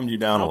successfully calmed you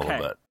down a little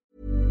bit.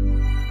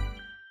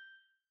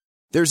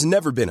 There's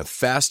never been a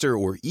faster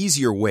or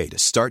easier way to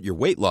start your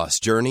weight loss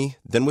journey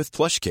than with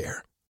PlushCare.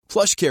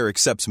 PlushCare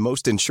accepts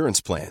most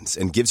insurance plans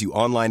and gives you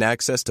online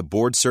access to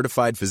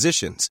board-certified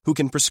physicians who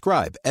can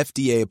prescribe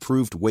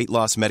FDA-approved weight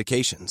loss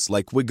medications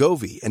like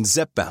Wegovy and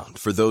Zepbound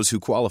for those who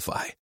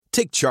qualify.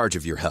 Take charge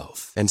of your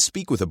health and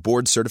speak with a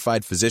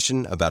board-certified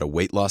physician about a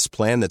weight loss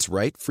plan that's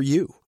right for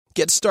you.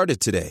 Get started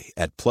today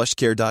at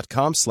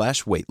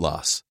plushcare.com/weight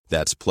loss.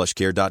 That's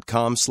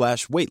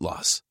plushcare.com/weight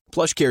loss.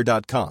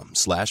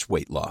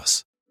 plushcare.com/weight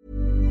loss.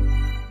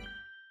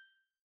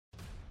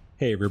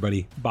 Hey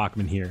everybody,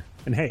 Bachman here.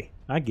 And hey,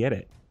 I get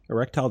it.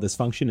 Erectile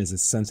dysfunction is a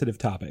sensitive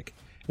topic,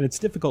 and it's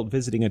difficult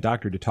visiting a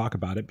doctor to talk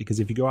about it because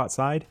if you go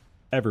outside,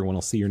 everyone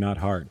will see you're not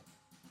hard.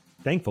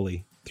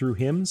 Thankfully, through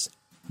HIMS,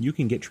 you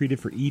can get treated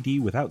for ED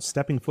without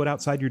stepping foot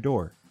outside your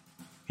door.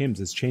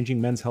 HIMS is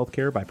changing men's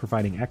healthcare by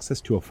providing access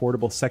to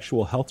affordable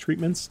sexual health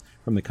treatments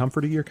from the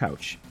comfort of your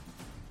couch.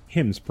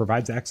 HIMS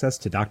provides access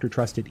to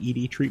doctor-trusted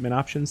ED treatment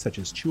options such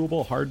as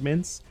chewable hard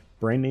mints,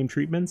 brand-name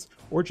treatments,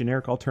 or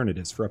generic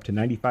alternatives for up to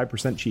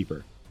 95%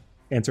 cheaper.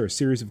 Answer a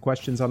series of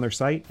questions on their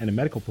site, and a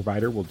medical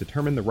provider will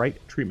determine the right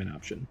treatment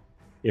option.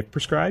 If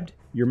prescribed,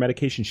 your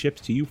medication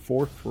ships to you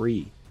for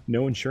free,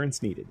 no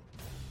insurance needed.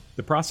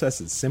 The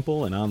process is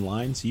simple and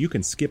online, so you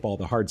can skip all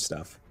the hard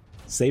stuff.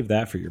 Save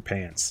that for your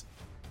pants.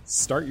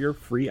 Start your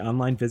free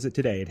online visit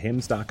today at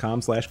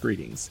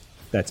hims.com/greetings.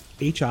 That's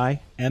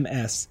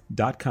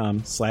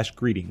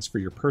HIMS.com/greetings for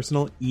your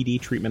personal ED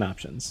treatment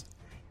options.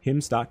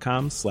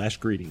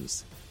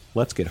 hims.com/greetings.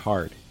 Let's get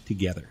hard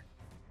together.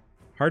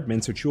 Hard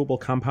mints are chewable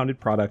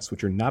compounded products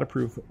which are not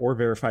approved or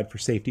verified for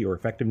safety or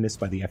effectiveness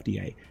by the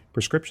FDA.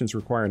 Prescriptions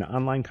require an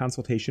online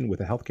consultation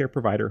with a healthcare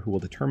provider who will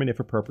determine if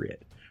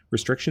appropriate.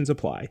 Restrictions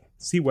apply.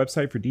 See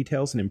website for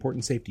details and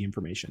important safety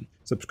information.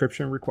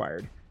 Subscription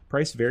required.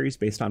 Price varies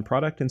based on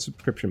product and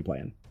subscription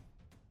plan.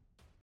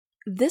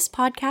 This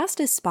podcast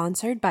is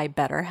sponsored by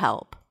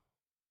BetterHelp.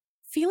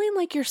 Feeling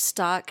like you're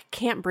stuck,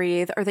 can't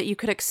breathe, or that you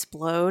could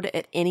explode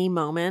at any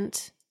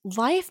moment?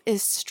 Life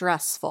is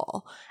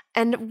stressful.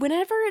 And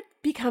whenever it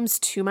becomes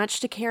too much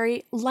to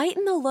carry,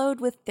 lighten the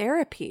load with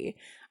therapy.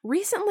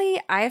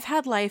 Recently, I've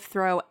had life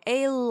throw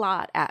a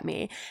lot at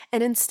me,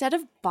 and instead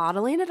of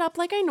bottling it up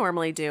like I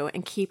normally do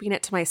and keeping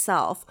it to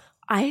myself,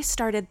 I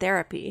started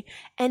therapy,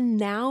 and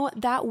now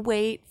that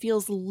weight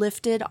feels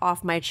lifted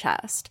off my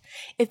chest.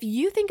 If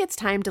you think it's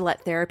time to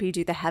let therapy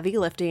do the heavy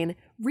lifting,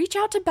 reach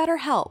out to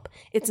BetterHelp.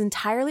 It's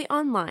entirely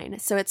online,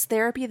 so it's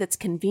therapy that's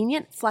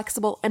convenient,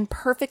 flexible, and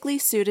perfectly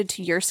suited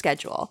to your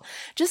schedule.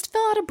 Just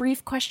fill out a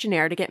brief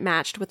questionnaire to get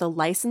matched with a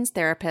licensed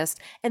therapist,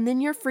 and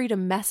then you're free to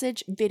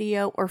message,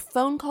 video, or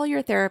phone call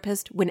your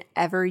therapist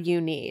whenever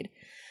you need.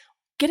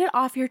 Get it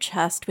off your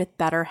chest with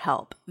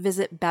BetterHelp.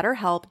 Visit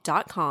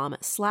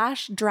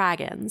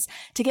betterhelp.com/dragons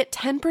to get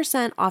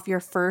 10% off your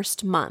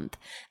first month.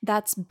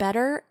 That's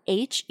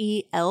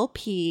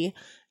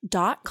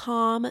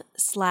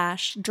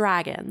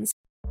betterhelp.com/dragons.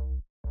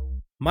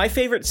 My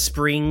favorite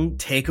spring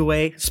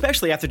takeaway,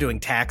 especially after doing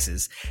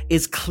taxes,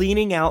 is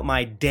cleaning out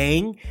my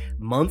dang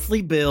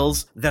monthly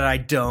bills that I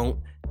don't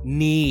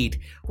need.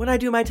 When I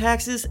do my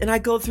taxes and I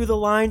go through the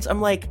lines,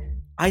 I'm like,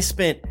 I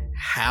spent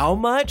how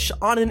much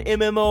on an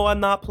MMO I'm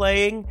not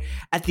playing?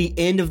 At the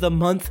end of the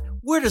month,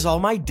 where does all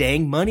my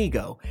dang money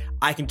go?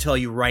 I can tell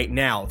you right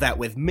now that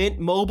with Mint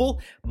Mobile,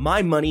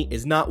 my money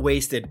is not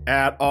wasted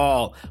at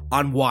all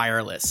on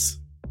wireless.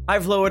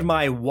 I've lowered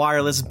my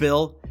wireless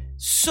bill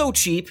so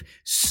cheap,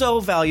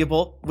 so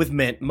valuable with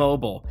Mint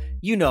Mobile.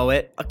 You know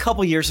it. A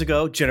couple years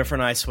ago, Jennifer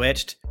and I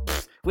switched.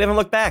 We haven't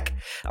looked back.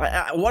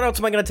 What else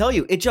am I going to tell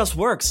you? It just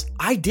works.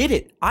 I did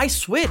it. I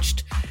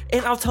switched.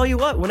 And I'll tell you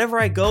what, whenever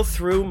I go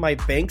through my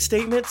bank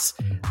statements,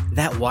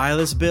 that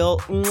wireless bill,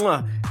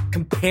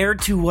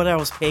 compared to what I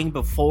was paying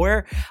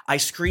before, I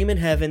scream in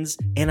heavens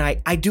and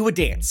I do a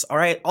dance, all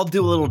right? I'll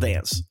do a little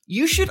dance.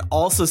 You should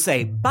also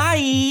say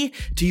bye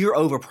to your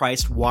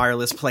overpriced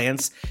wireless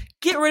plans.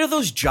 Get rid of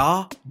those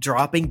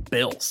jaw-dropping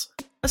bills,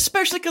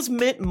 especially because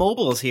Mint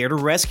Mobile is here to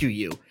rescue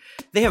you.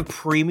 They have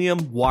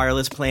premium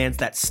wireless plans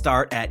that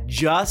start at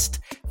just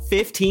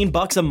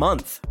 $15 a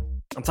month.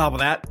 On top of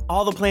that,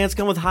 all the plans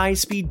come with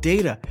high-speed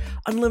data,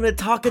 unlimited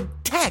talk and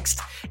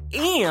text,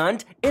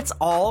 and it's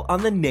all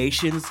on the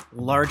nation's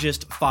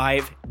largest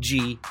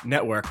 5G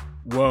network.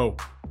 Whoa.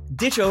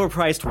 Ditch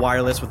overpriced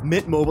wireless with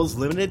Mint Mobile's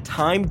limited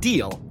time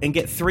deal and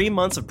get 3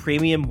 months of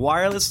premium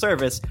wireless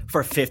service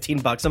for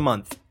 $15 a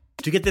month.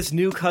 To get this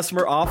new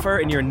customer offer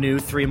and your new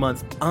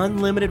 3-month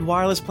unlimited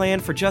wireless plan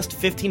for just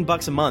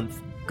 $15 a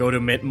month, go to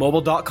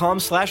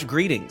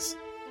mintmobile.com/greetings.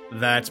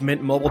 That's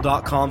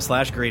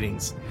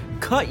mintmobile.com/greetings.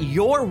 Cut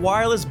your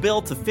wireless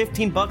bill to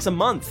 $15 a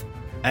month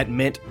at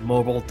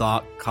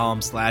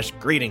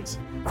mintmobile.com/greetings.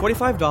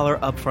 $45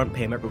 upfront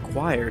payment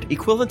required,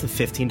 equivalent to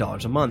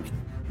 $15 a month.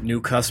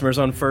 New customers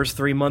on first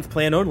 3-month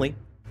plan only.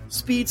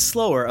 Speed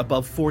slower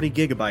above 40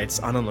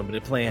 gigabytes on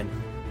unlimited plan.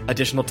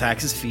 Additional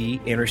taxes,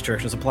 fee, and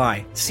restrictions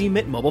apply. See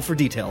Mint Mobile for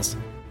details.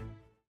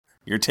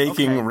 You're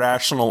taking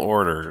rational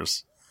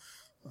orders.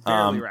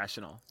 Barely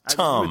rational.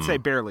 I would say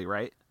barely,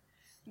 right?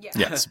 Yeah.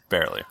 Yes,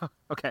 barely.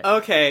 Okay.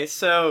 Okay,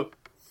 so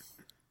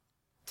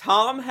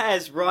Tom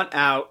has run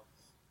out.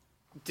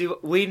 Do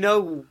we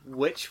know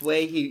which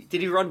way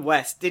did he run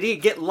west? Did he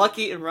get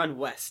lucky and run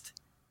west?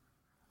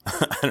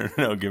 I don't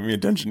know. Give me a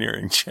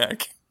dungeoneering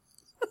check.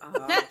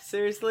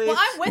 Seriously? Well,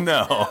 I'm with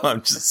No, you, though.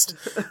 I'm just.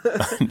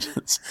 That would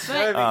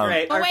be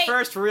great. Our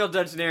first real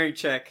dungeoneering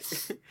check.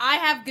 I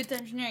have good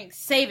dungeoneering.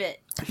 Save it.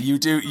 You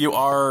do. You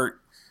are.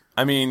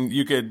 I mean,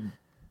 you could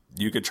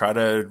try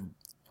to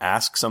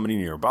ask somebody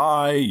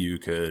nearby. You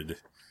could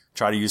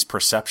try to use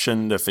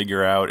perception to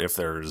figure out if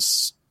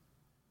there's.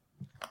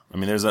 I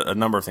mean, there's a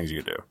number of things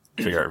you could do.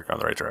 Figure out if you're going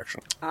the right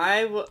direction.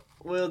 I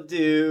will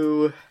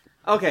do.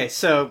 Okay,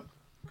 so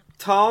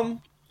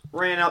Tom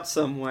ran out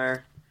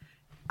somewhere.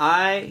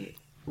 I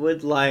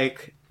would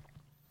like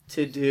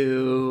to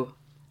do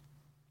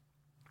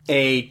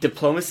a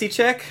diplomacy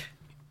check.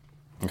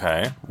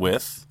 Okay,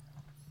 with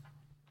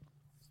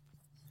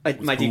my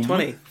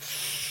D20.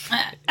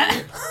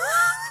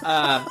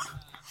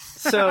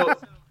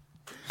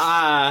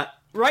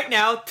 Right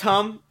now,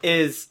 Tom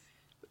is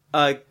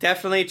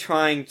definitely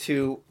trying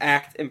to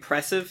act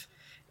impressive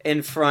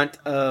in front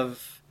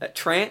of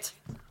Trant,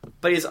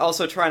 but he's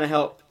also trying to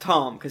help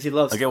Tom because he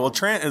loves. Okay, well,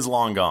 Trant is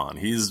long gone.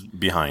 He's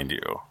behind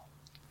you.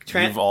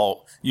 Trant,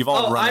 you've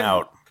all run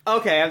out.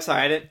 Okay, I'm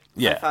sorry, I didn't.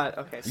 Yeah. I thought,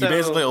 okay, so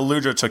Basically,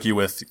 Aludra took you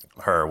with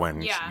her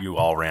when you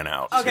all ran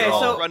out. Okay,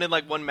 so running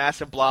like one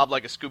massive blob,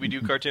 like a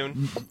Scooby-Doo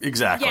cartoon.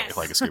 Exactly,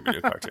 like a Scooby-Doo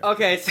cartoon.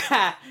 Okay, so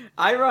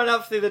I run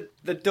up through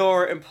the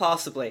door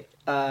impossibly.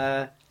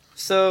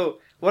 So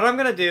what I'm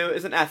gonna do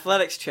is an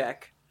athletics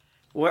check,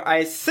 where I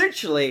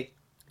essentially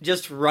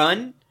just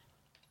run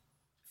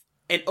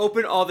and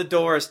open all the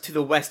doors to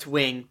the West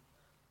Wing,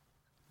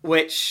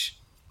 which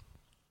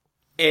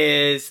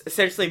is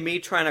essentially me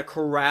trying to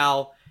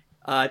corral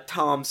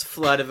Tom's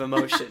flood of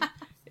emotion.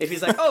 If he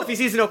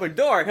sees an open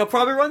door, he'll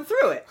probably run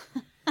through it.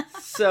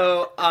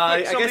 So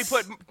I guess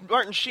put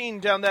Martin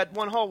Sheen down that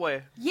one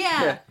hallway.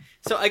 Yeah.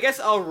 So I guess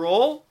I'll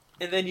roll,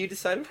 and then you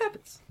decide what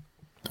happens.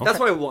 Okay. That's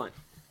what I want.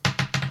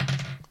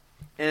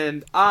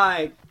 And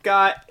I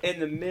got in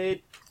the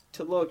mid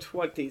to low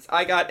 20s.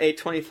 I got a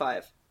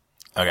 25.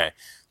 Okay,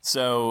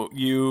 so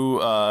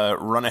you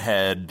run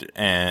ahead,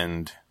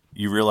 and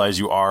you realize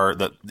you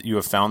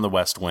have found the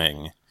West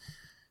Wing,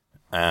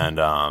 and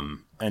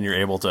you're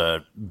able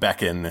to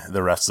beckon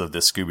the rest of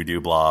this Scooby-Doo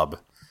blob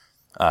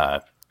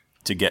to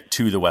get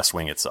to the West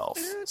Wing itself.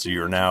 So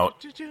you're now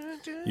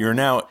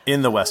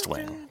in the West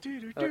Wing.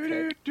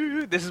 Okay.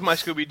 This is my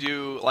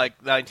Scooby-Doo,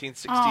 like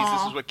 1960s. Aww.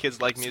 This is what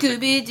kids like music.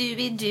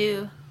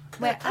 Scooby-Dooby-Doo.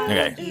 Where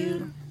are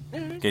you?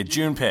 Okay,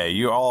 Junpei,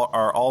 you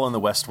are all in the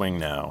West Wing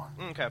now.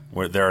 Okay.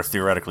 Where there are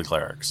theoretically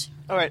clerics.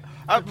 All right.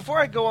 Before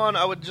I go on,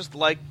 I would just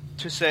like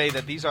to say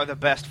that these are the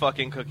best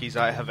fucking cookies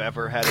I have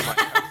ever had in my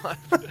life.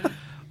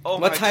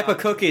 What type of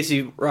cookies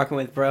you rocking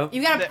with, bro?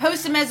 You gotta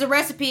post them as a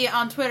recipe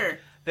on Twitter.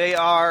 They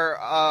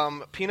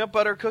are peanut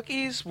butter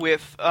cookies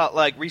with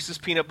like Reese's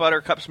peanut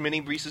butter cups,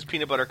 mini Reese's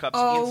peanut butter cups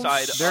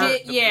inside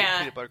shit, the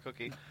peanut butter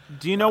cookie.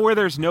 Do you know where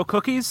there's no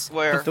cookies?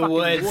 Where? The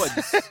woods.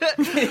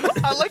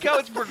 I like how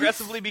it's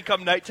progressively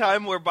become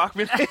nighttime where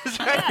Bachman is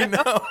right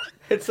now.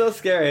 It's so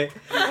scary.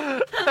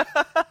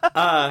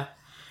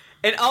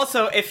 And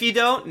also, if you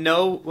don't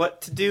know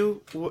what to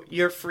do,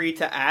 you're free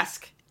to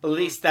ask. At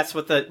least that's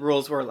what the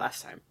rules were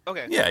last time.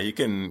 Okay. Yeah, you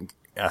can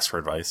ask for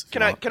advice.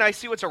 Can I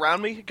see what's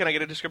around me? Can I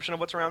get a description of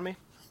what's around me?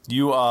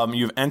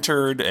 You've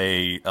entered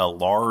a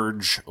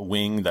large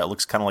wing that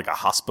looks kind of like a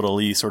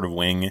hospital-y sort of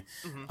wing.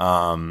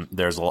 Mm-hmm.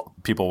 There's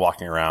people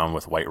walking around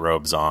with white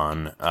robes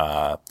on.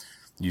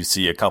 You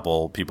see a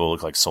couple people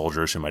look like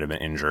soldiers who might have been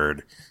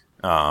injured.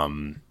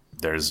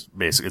 It's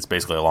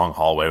basically a long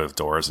hallway with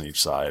doors on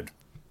each side.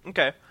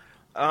 Okay.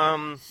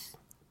 I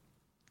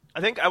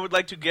think I would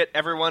like to get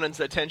everyone's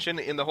attention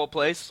in the whole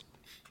place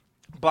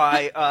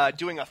by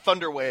doing a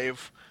thunder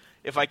wave,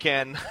 if I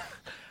can.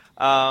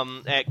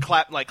 And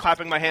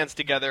clapping my hands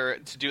together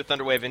to do a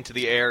thunder wave into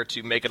the air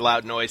to make a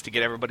loud noise to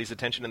get everybody's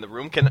attention in the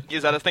room.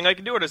 Is that a thing I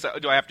can do, or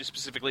do I have to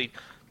specifically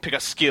pick a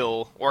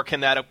skill, or can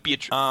that be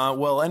a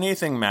well,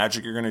 anything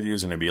magic you're going to do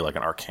is going to be like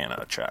an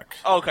Arcana check.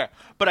 Oh, okay,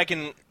 but I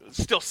can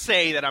still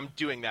say that I'm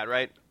doing that,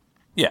 right?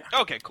 Yeah.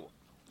 Okay, cool.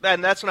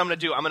 Then that's what I'm going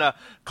to do. I'm going to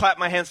clap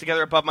my hands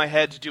together above my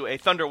head to do a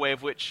thunder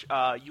wave, which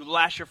you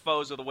lash your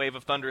foes with a wave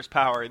of thunderous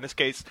power. In this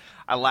case,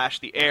 I lash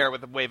the air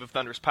with a wave of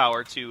thunderous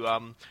power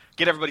to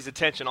get everybody's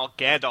attention, all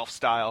Gandalf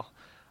style.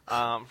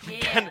 I'm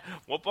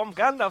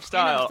Gandalf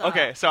style.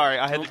 Okay, sorry,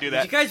 I had to do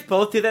that. Did you guys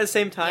both do that at the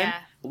same time? Yeah.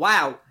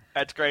 Wow.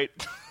 That's great.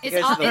 It's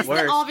the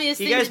obvious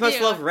thing to do. You guys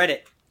must love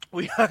Reddit.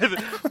 We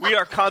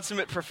are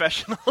consument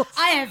professionals.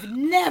 I have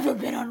never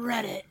been on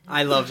Reddit.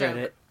 I love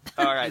Reddit.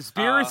 All right. This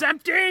beer is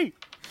empty!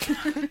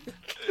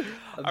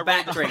 A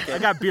bat drinking. I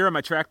got beer on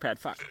my trackpad.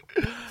 Fuck.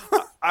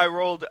 I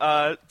rolled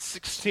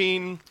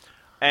 16,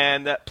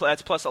 and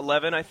that's plus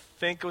 11, I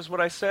think was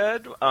what I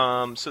said.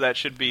 So that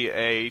should be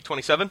a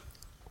 27.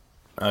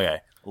 Okay.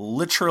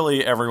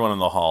 Literally everyone in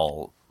the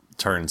hall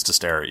turns to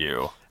stare at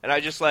you. And I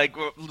just,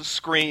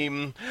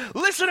 scream,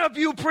 "Listen up,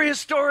 you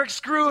prehistoric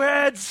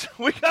screwheads!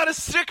 We got a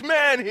sick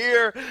man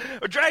here,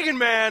 a dragon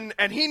man,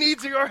 and he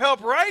needs your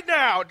help right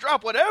now!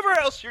 Drop whatever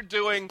else you're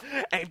doing,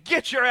 and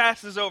get your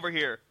asses over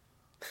here!"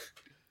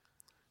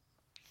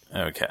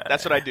 Okay.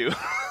 That's what I do.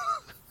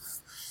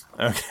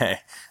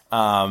 Okay.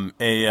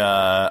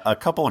 A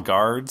couple of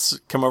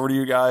guards come over to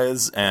you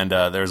guys, and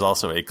there's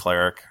also a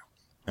cleric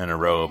in a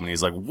robe, and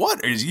he's like,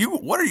 What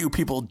are you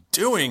people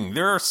doing?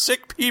 There are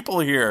sick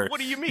people here. What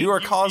do you mean? You are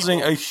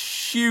causing a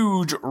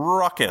huge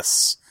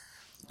ruckus.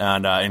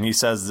 And he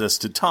says this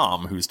to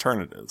Tom, whose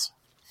turn it is.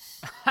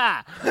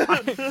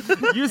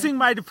 Using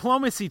my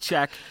diplomacy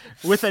check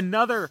with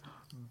another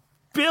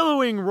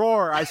billowing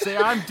roar, I say,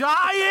 I'm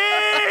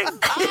dying!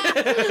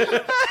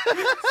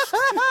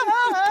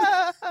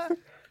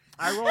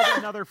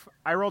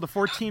 I rolled a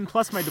 14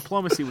 plus my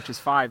diplomacy, which is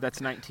 5.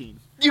 That's 19.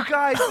 You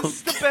guys, this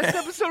is the best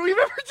episode we've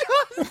ever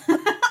done.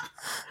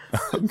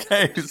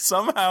 Okay,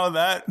 somehow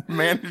that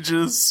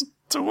manages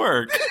to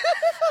work.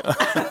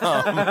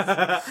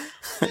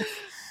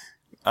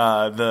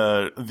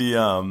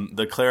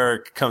 The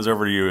cleric comes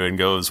over to you and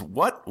goes,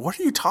 What are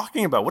you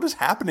talking about? What is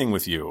happening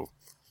with you?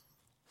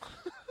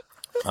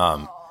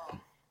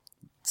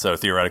 So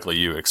theoretically,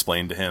 you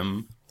explain to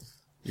him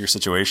your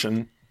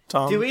situation,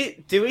 Tom. Do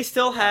we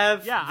still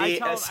have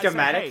the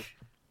schematic?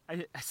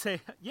 I say,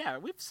 yeah,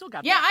 we've still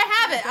got. Yeah, that. I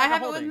have it. I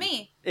have it with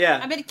me. Yeah,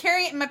 I've been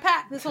carrying it in my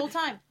pack this whole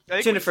time.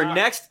 Jennifer,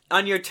 next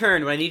on your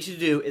turn, what I need you to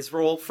do is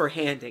roll for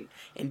handing,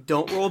 and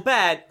don't roll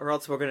bad, or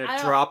else we're gonna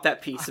drop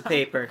that piece of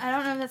paper. I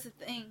don't know if that's a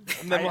thing.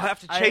 And then we'll have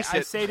to chase it.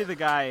 I say to the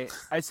guy,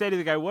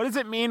 what does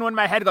it mean when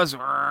my head goes?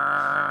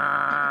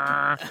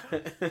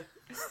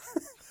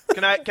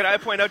 Can I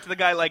point out to the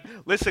guy,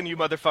 listen, you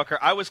motherfucker,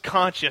 I was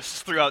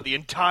conscious throughout the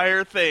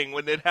entire thing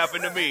when it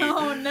happened to me.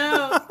 Oh,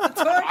 no.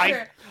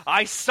 Torture.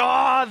 I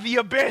saw the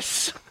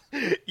abyss.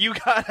 You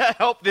gotta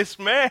help this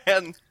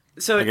man.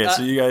 So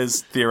you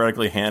guys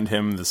theoretically hand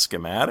him the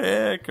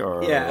schematic,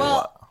 or yeah.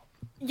 What?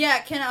 Yeah,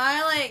 can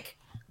I,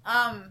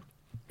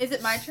 is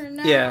it my turn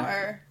now? Yeah.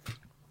 Or?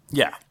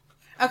 Yeah.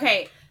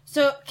 Okay,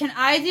 so can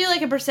I do,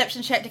 a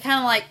perception check to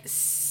kind of,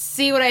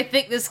 see what I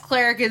think this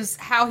cleric is,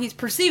 how he's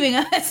perceiving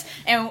us,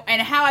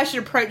 and how I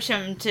should approach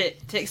him to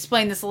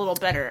explain this a little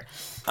better.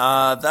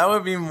 That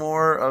would be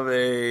more of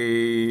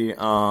a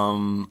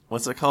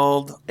what's it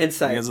called?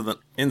 Insight.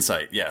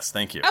 Insight. Yes,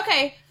 thank you.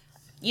 Okay,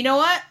 you know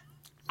what?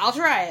 I'll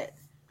try it.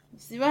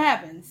 See what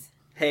happens.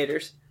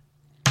 Haters.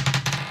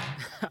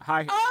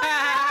 Hi.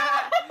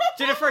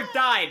 Jennifer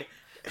died.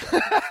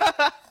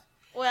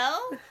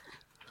 Well,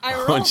 I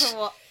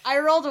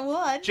rolled a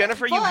 1.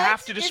 Jennifer, you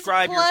have to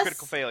describe your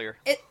critical failure.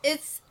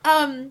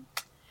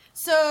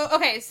 So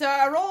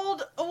I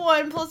rolled a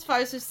 1 plus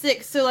 5, so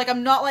 6. So,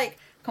 I'm not,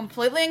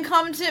 completely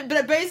incompetent,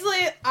 but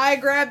basically, I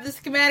grabbed the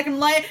schematic and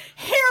I'm like,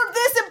 here,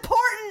 this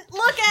important,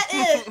 look at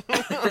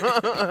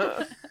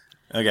it!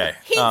 Okay.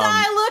 He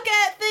died, look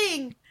at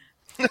thing!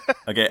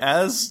 Okay,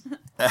 as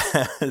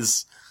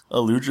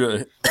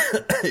Aludra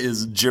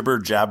is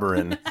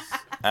jibber-jabbering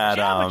at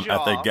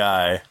the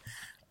guy,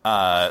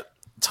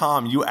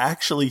 Tom, you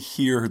actually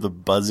hear the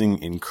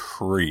buzzing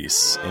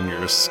increase in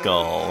your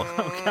skull.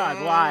 Oh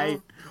God,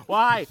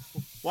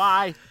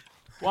 why?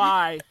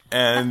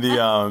 And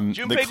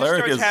Junpei the just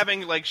cleric starts is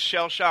having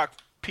shell shock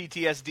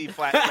PTSD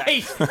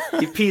flashbacks.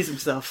 He pees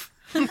himself.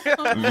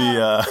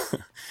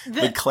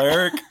 the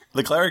cleric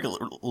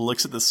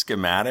looks at the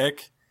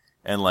schematic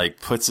and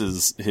puts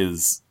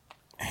his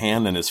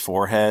hand in his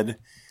forehead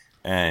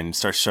and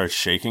starts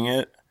shaking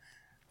it.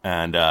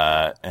 And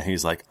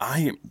he's like,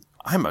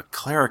 I'm a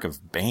cleric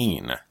of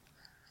Bane.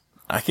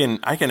 I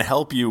can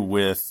help you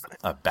with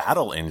a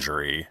battle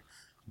injury,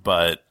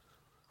 but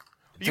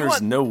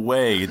there's no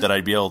way that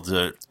I'd be able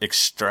to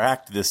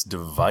extract this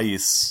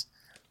device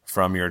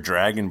from your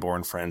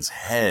Dragonborn friend's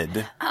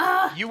head.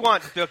 You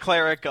want the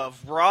cleric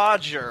of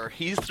Roger.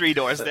 He's 3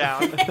 doors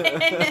down.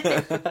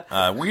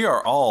 We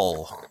are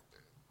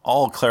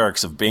all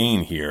clerics of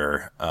Bane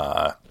here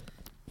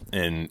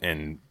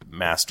in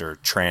Master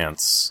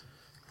Trance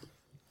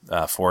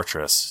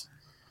Fortress.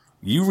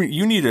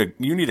 You need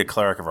a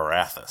cleric of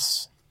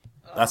Arathis.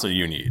 That's what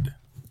you need.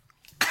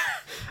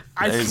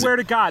 I swear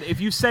to God, if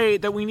you say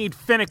that we need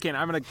Finnegan,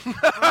 I'm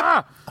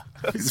gonna.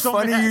 It's so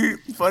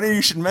funny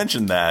you should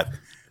mention that.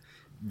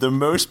 The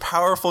most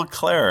powerful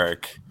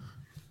cleric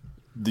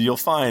that you'll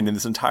find in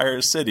this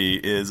entire city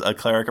is a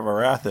cleric of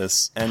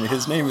Arathis, and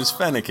his name is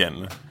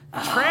Finnegan.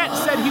 Trant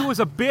said he was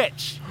a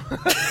bitch.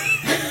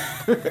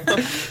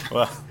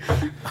 Well,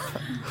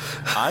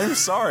 I'm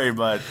sorry,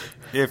 but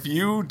if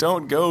you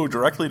don't go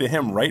directly to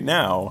him right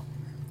now,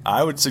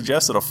 I would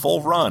suggest that a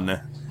full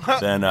run.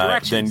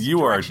 Then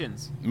you are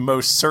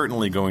most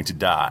certainly going to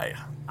die.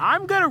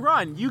 I'm gonna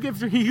run. You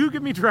give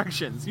me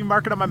directions. You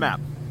mark it on my map.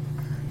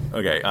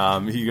 Okay.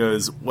 He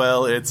goes,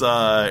 well, it's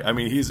I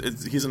mean, he's in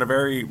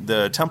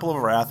the Temple of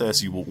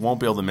Arathis. You won't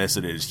be able to miss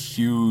it. It is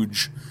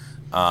huge,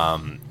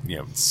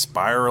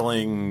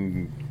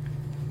 spiraling,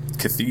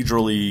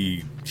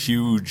 cathedraly,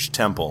 huge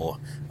temple,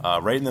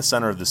 right in the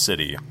center of the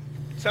city.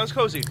 Sounds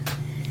cozy.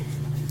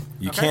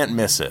 You can't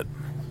miss it.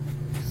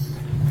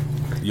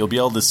 You'll be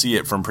able to see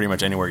it from pretty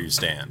much anywhere you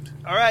stand.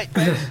 All right,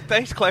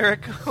 thanks,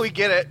 cleric. We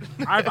get it.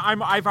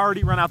 I've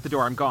already run out the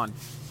door. I'm gone.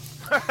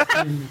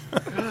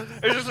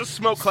 There's just a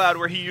smoke cloud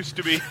where he used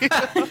to be.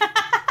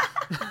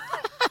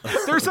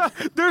 There's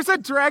a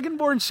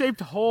Dragonborn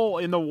shaped hole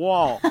in the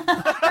wall.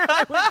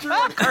 I went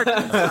through a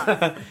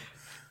cartoon.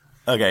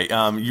 Okay,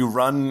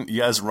 you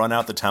guys run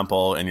out the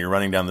temple and you're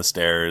running down the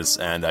stairs,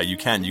 and you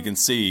can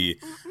see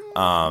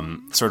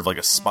sort of like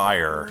a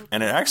spire,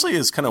 and it actually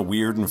is kind of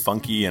weird and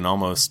funky and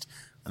almost,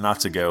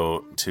 not to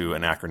go too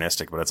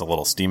anachronistic, but it's a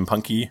little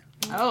steampunky.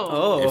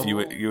 Oh. If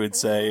you would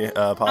say,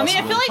 possibly. I mean,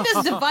 I feel like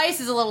this device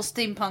is a little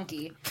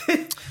steampunky.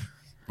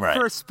 Right.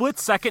 For a split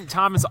second,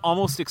 Tom is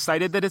almost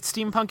excited that it's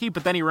steampunky,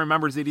 but then he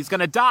remembers that he's going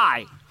to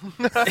die.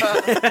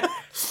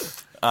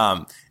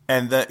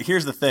 And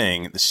here's the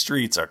thing: the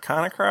streets are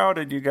kind of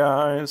crowded, you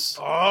guys.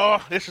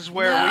 Oh, this is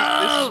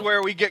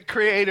where we get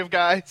creative,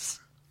 guys.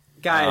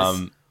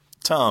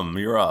 Tom,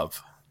 you're up.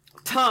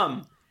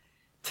 Tom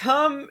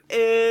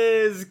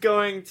is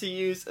going to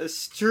use a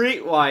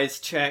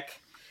streetwise check.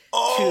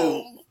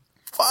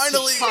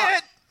 Finally!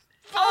 Shit!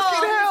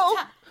 Fucking hell!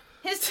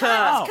 His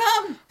time has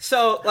come.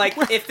 So, like,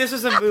 if this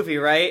was a movie,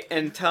 right,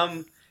 and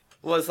Tom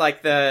was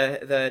like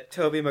the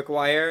Tobey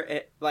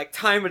Maguire,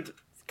 time would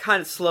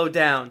kind of slow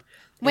down.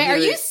 Wait, are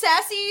you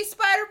sassy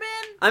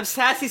Spider-Man? I'm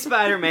sassy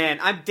Spider-Man.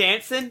 I'm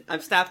dancing.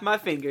 I'm snapping my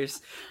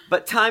fingers.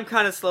 But time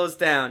kind of slows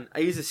down. I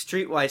use a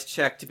streetwise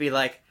check to be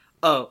like,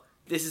 oh,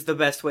 this is the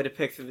best way to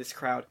pick through this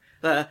crowd.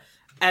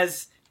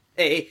 As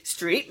a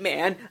street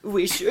man,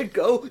 we should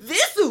go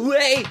this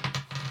way.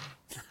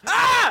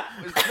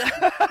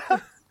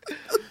 Ah!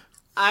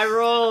 I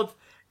rolled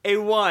a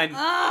 1.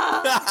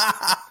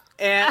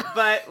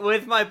 But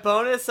with my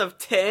bonus of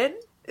 10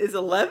 is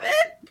 11.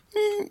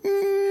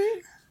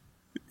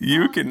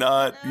 You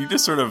cannot. You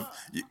just sort of.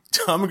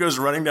 Tom goes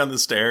running down the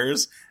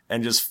stairs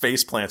and just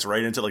face plants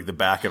right into like the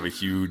back of a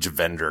huge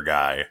vendor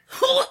guy.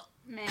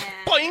 Man.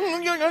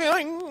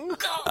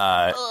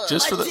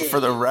 Just for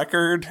the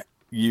record,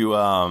 you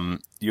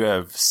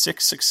have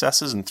 6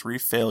 successes and 3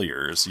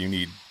 failures. You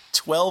need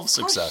 12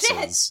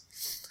 successes.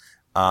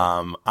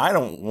 I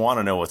don't want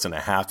to know what's going to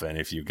happen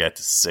if you get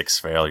to 6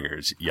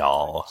 failures,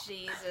 y'all.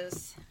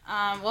 Jesus.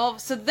 Well,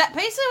 so that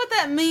basically what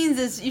that means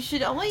is you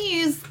should only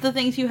use the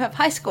things you have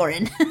high score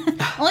in.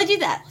 Only do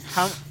that.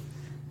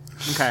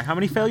 How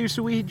many failures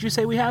did you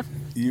say we have?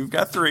 You've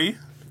got 3.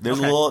 There's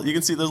a little. You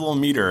can see there's a little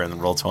meter in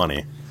roll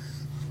 20.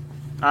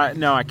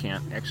 No, I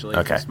can't actually.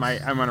 Okay.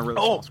 I'm on a really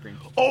small screen.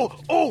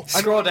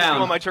 Scroll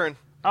down. On my turn.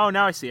 Oh,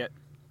 now I see it.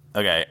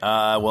 Okay.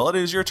 Well, it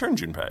is your turn,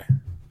 Junpei.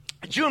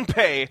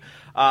 Junpei,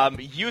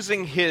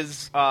 using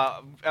his,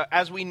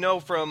 as we know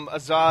from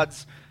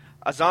Azad,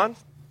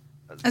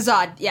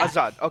 yeah.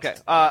 Azad, okay.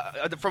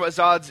 From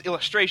Azad's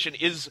illustration,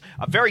 is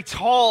a very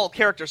tall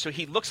character, so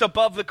he looks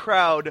above the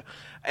crowd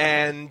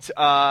and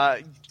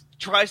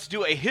tries to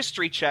do a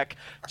history check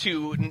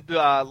to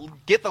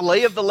get the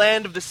lay of the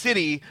land of the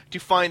city to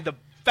find the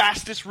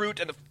fastest route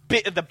and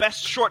the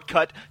best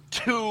shortcut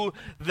to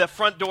the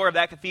front door of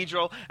that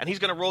cathedral, and he's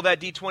going to roll that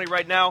d20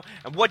 right now,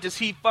 and what does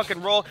he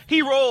fucking roll?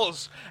 He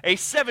rolls a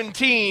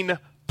 17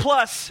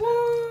 plus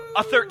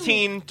a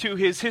 13 to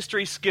his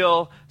history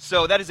skill,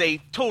 so that is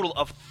a total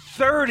of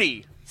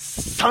 30,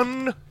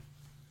 son.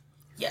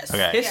 Yes.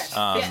 Okay. Yes.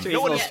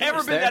 No one has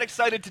ever been that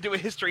excited to do a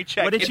history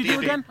check. What did you do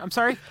again? I'm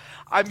sorry.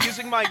 I'm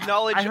using my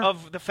knowledge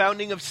of the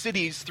founding of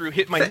cities through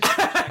hit my.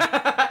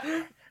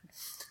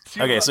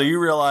 Okay, so you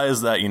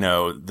realize that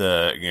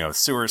the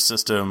sewer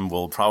system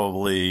will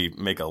probably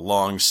make a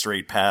long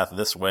straight path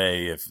this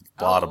way if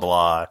blah blah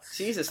blah.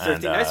 Jesus,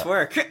 Thrifty, nice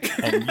work.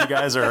 And you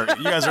guys are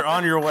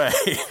on your way.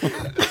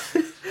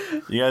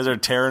 You guys are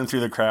tearing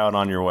through the crowd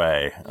on your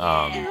way.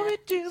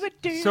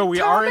 So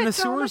we are in the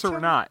sewers or we're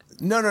not?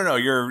 No.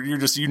 You're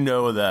just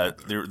that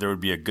there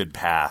would be a good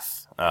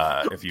path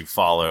if you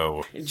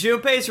follow.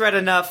 Junpei's read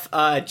enough.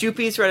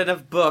 Jupee's read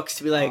enough books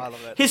to be like,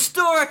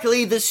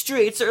 historically the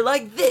streets are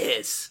like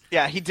this.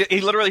 Yeah,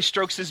 he literally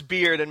strokes his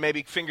beard and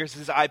maybe fingers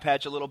his eye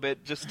patch a little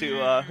bit just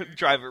to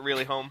drive it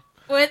really home.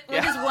 With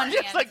his one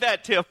hand. Just like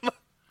that, Tim.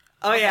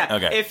 Oh yeah.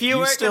 Okay. If you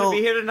weren't going to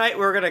be here tonight,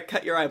 we're going to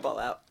cut your eyeball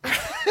out.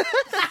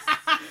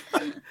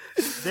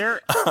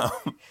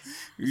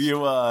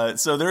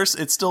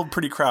 It's still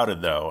pretty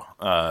crowded though.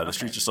 The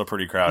streets are still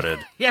pretty crowded.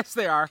 Yes,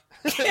 they are.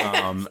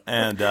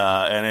 And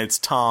it's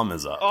Tom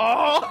is up.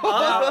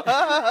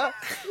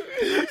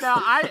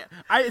 Now,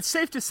 it's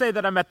safe to say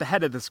that I'm at the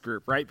head of this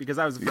group, right? Because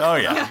I was at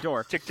the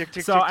door. Tick, tick,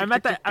 tick, so tick, I'm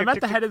tick, at the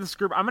tick, head of this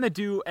group. I'm going to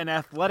do an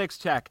athletics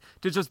check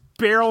to just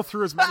barrel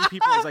through as many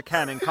people as I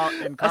can and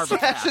carve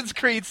Assassin's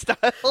Creed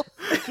style.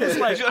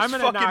 Just I'm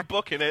going to knock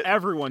booking it.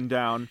 everyone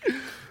down.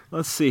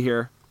 Let's see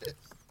here.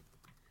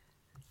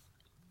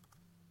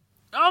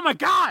 Oh my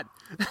God!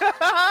 3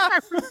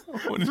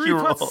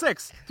 plus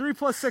 6. 3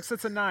 plus 6.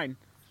 That's a 9.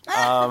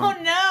 Oh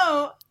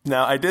no!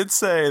 Now I did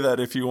say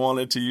that if you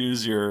wanted to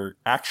use your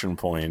action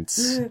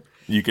points,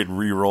 you could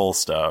re-roll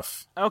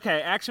stuff.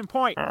 Okay, action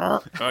point.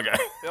 Okay,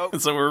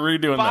 so we're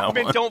redoing that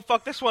one. Don't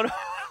fuck this one.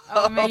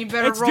 Oh man, you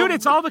better roll. Dude,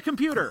 it's all the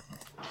computer.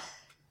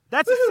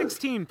 That's a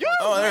 16.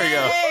 Oh, there you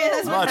go. Hey,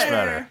 that's much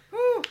better.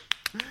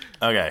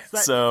 Okay,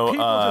 so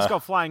people just go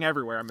flying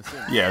everywhere, I'm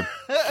assuming. Yeah,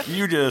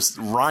 you just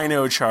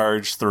rhino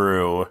charge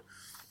through,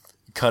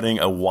 cutting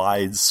a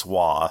wide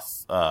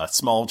swath.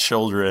 Small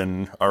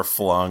children are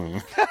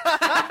flung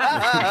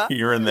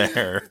here and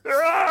there,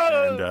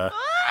 and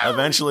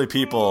eventually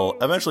people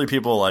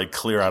like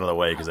clear out of the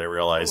way because they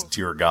realize,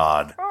 dear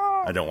God,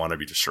 I don't want to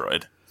be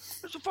destroyed.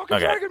 There's a fucking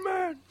dragon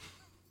man.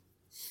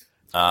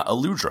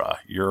 Aludra,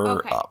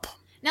 you're up.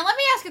 Now let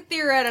me ask a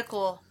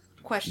theoretical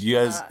question. You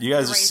guys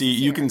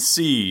you can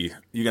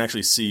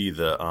actually see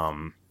the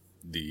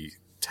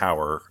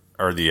tower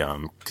or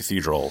the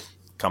cathedral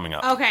coming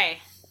up. Okay.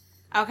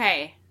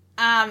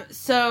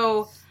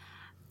 So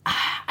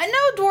I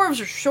know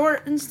dwarves are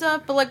short and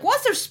stuff, but like,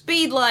 what's their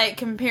speed like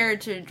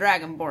compared to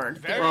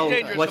Dragonborn?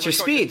 Well, what's your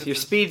speed? Your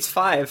speed's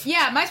 5.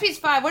 Yeah, my speed's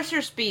 5. What's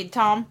your speed,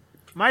 Tom?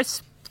 My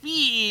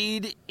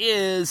speed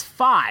is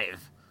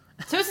 5.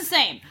 So it's the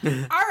same.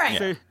 All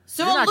right.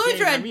 So you're not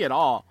getting at me at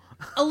all.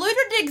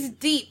 Aludra digs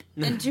deep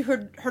into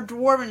her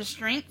dwarven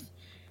strength,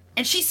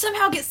 and she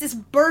somehow gets this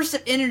burst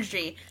of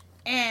energy,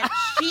 and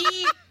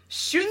she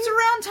shoots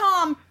around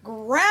Tom,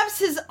 grabs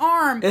his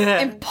arm,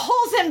 and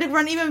pulls him to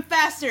run even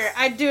faster.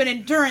 I do an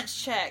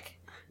endurance check.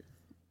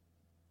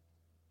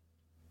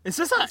 Is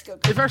our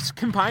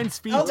combined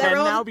speed 10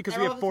 now because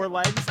we have 4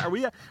 legs? Are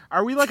we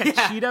like a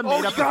cheetah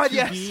made up of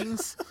 2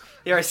 beings?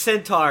 You're a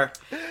centaur.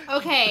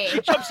 Okay.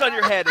 She jumps on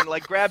your head and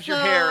like grabs your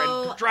hair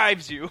and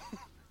drives you.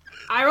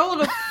 I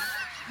rolled a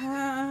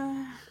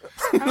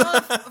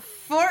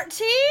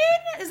 14?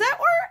 Does that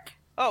work?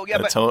 Oh,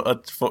 yeah, a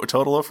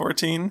total of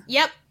 14?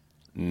 Yep.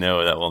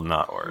 No, that will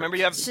not work. Remember,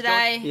 you have... Should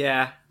I?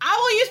 Yeah. I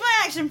will use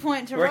my action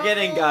point to roll. We're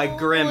getting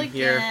grim again.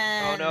 here.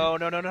 Oh, no.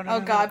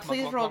 Oh, God,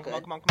 please roll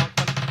good.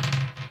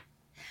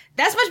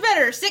 That's much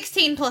better.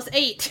 16 plus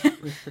 8.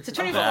 So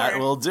 24. That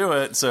will do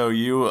it. So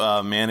you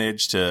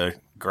manage to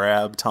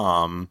grab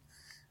Tom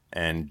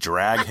and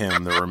drag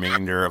him the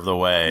remainder of the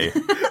way.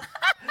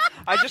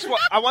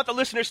 I want the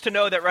listeners to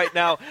know that right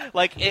now,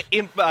 like,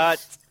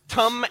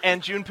 Tum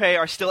and Junpei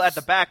are still at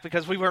the back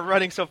because we were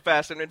running so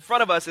fast, and in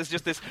front of us is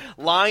just this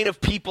line of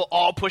people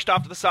all pushed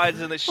off to the sides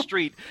of the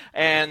street,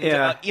 and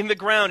in the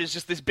ground is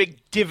just this big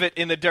divot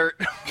in the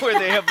dirt where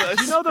they have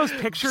the those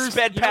pictures?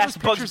 Sped past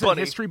Bugs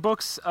Bunny in history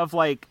books of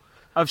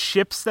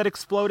ships that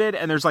exploded,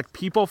 and there's like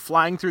people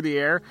flying through the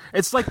air.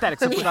 It's like that,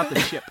 except without the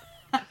ship.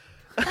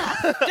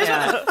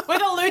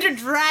 With Aludra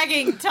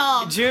dragging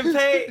Tom.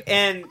 Junpei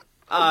and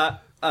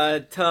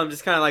Tom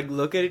just kind of like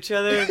look at each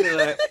other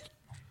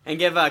and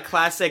give a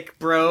classic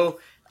bro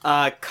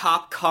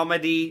cop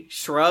comedy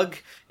shrug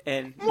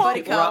and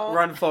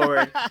run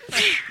forward.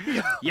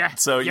 Yeah,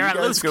 so you're you a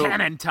guys loose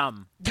cannon,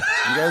 Tom. You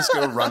guys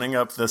go running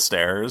up the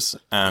stairs,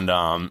 and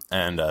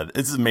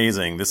it's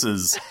amazing. This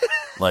is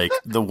like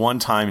the one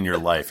time in your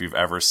life you've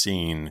ever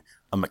seen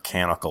a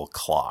mechanical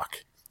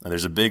clock. And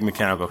there's a big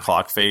mechanical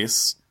clock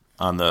face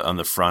on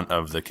the front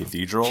of the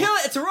cathedral. Kill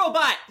it! It's a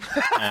robot.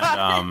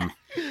 And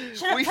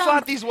we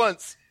fought these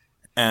once.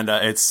 And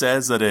it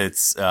says that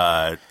it's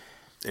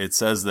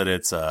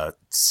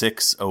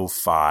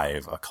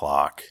 6:05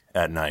 o'clock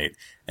at night.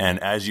 And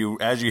as you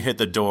hit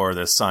the door,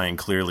 the sign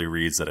clearly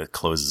reads that it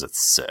closes at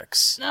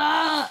 6.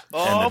 Ah!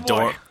 And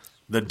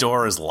The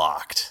door is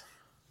locked.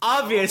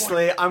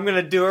 Obviously, I'm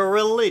gonna do a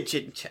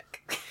religion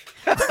check.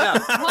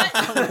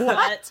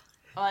 What?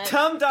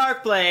 Tom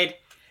Darkblade,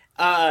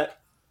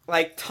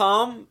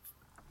 Tom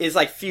is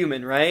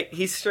fuming, right?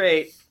 He's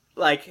straight.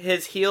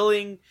 His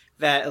healing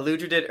that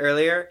Eludra did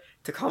earlier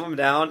to calm him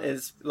down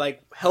is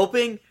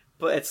helping,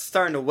 but it's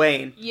starting to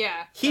wane.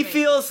 Yeah. He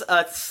feels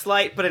a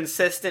slight but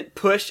insistent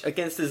push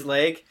against his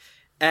leg,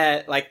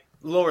 at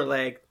lower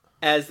leg,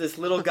 as this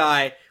little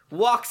guy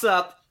walks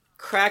up,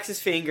 cracks his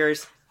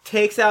fingers,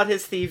 takes out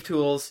his thief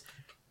tools,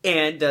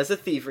 and does a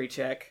thievery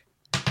check.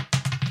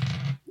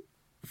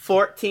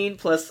 14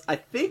 plus, I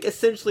think,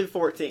 essentially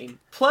 14.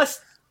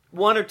 Plus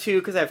 1 or 2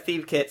 because I have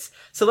thief kits.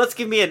 So let's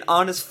give me an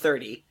honest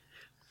 30.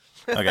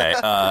 Okay,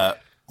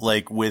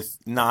 with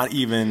not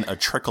even a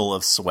trickle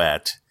of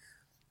sweat,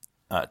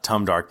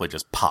 Tom Darkblade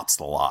just pops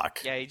the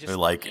lock. Yeah, he just...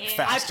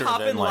 faster I pop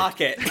than, and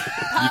lock it.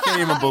 You can't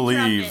even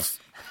believe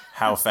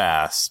how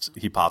fast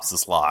he pops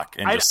this lock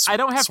and I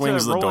don't have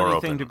swings to the door roll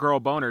anything open. to grow a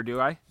boner, do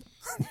I?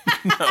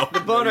 No, the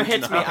boner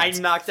hits me. I'm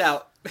knocked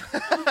out.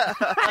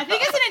 I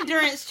think it's an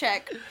endurance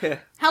check.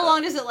 How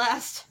long does it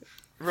last?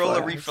 Roll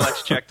a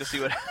reflex check to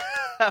see what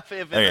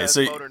happens if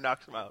the boner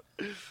knocks him out.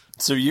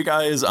 So you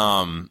guys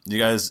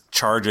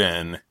charge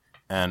in,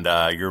 and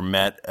you're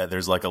met.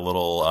 There's a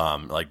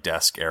little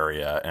desk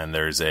area, and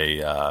there's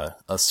a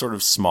sort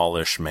of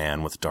smallish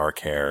man with dark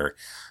hair,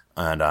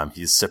 and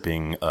he's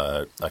sipping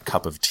a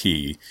cup of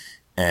tea,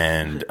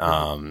 and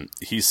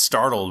he's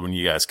startled when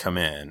you guys come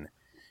in,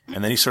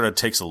 and then he sort of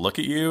takes a look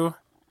at you,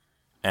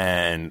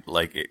 and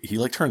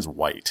he turns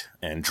white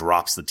and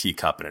drops the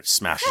teacup, and it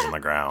smashes on the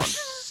ground,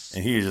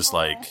 and he's just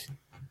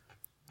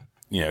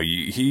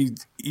he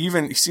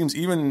seems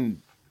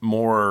even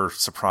more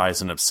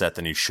surprised and upset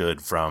than he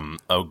should from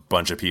a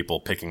bunch of people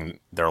picking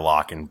their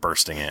lock and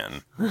bursting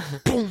in.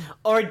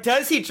 Or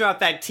does he drop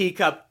that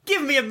teacup?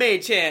 Give me a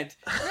mage hand.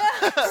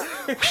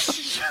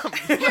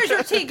 Here's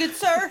your tea, good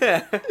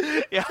sir.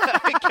 Yeah,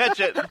 I catch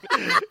it.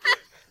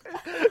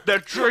 They're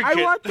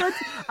drinking.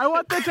 I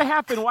want that to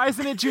happen. Why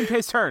isn't it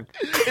Junpei's turn?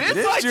 It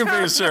is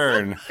Junpei's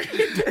turn.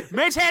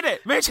 Mage hand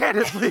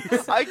it,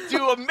 please. I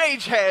do a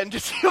mage hand to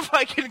see if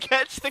I can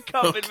catch the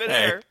cup in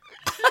midair.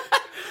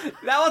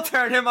 That will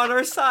turn him on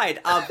our side,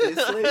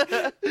 obviously.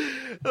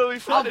 That'll be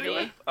fun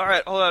anyway.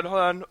 Alright, hold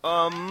on.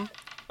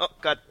 Oh,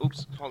 God.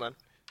 Oops. Hold on.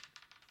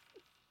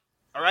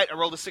 Alright, I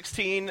rolled a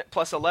 16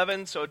 plus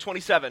 11, so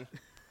 27.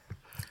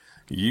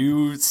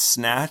 You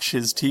snatch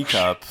his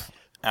teacup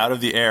out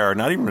of the air,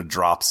 not even a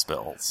drop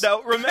spills.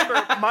 Now,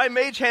 remember, my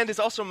mage hand is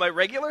also my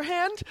regular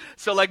hand,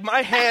 so,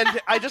 my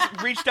hand, I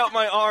just reached out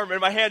my arm, and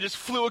my hand just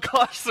flew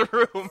across the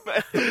room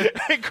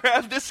and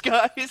grabbed this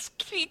guy's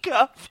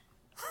teacup.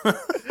 And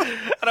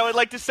I would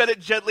like to set it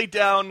gently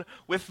down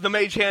with the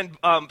mage hand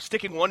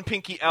sticking one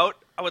pinky out.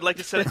 I would like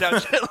to set it down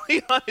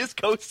gently on his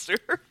coaster.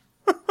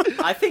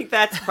 I think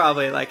that's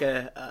probably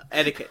a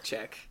etiquette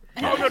check.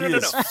 Oh, no.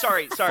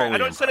 Sorry. I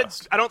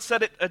don't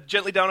set it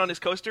gently down on his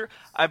coaster.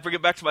 I bring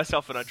it back to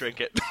myself and I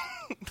drink it.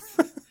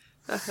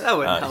 That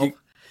wouldn't help.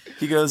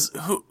 He goes,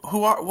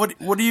 who are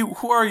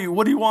you?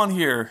 What do you want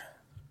here?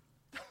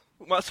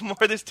 Want some more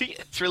of this tea?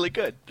 It's really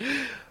good.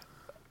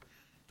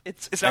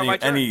 It's not my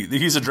turn.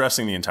 He's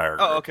addressing the entire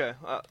group. Oh, okay.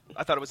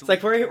 I thought it was...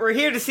 we're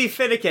here to see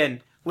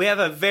Finnegan. We have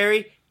a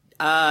very,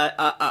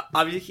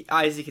 obviously,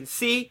 as you can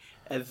see,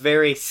 a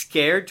very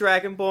scared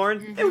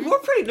Dragonborn. And we're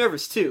pretty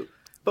nervous, too.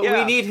 But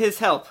we need his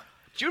help.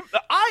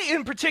 I,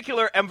 in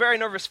particular, am very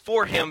nervous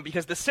for him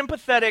because the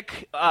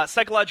sympathetic,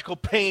 psychological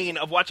pain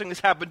of watching this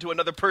happen to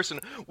another person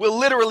will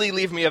literally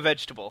leave me a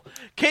vegetable.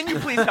 Can you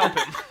please help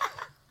him?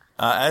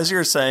 As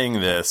you're saying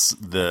this,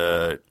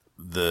 the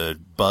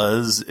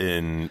buzz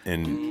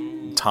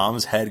in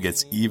Tom's head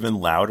gets even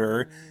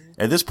louder.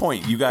 At this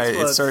point, you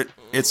guys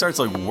it starts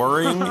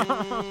whirring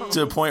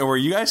to a point where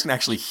you guys can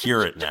actually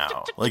hear it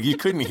now. You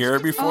couldn't hear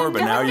it before, but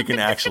now you can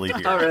actually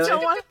hear it.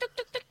 Really?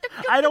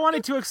 I don't want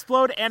it to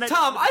explode. And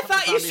Tom, I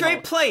thought you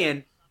straight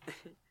playing.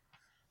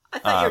 I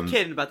thought you were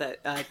kidding about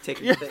that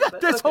ticket thing.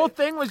 This whole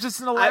thing was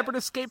just an elaborate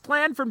escape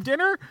plan from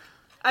dinner.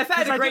 I've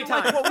had a great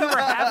time. What we were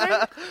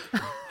having?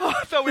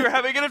 I thought we were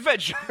having an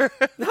adventure.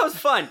 That was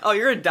fun. Oh,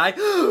 you're gonna die.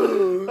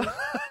 Oh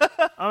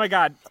my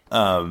God.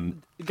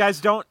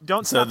 Guys, don't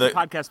stop the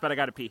podcast, but I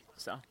gotta pee.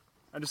 So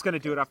I'm just gonna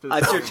do it after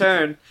this. It's your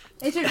turn.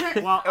 It's your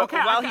turn. Well,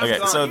 okay. Okay,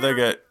 so they're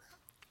good.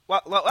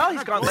 Well,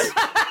 he's gone.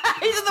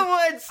 He's in the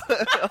woods.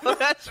 Oh,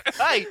 that's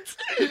right.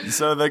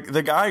 So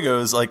the guy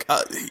goes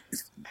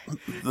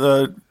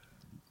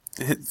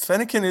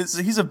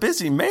Fennekin he's a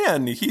busy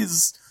man.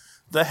 He's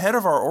the head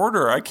of our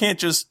order. I can't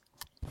just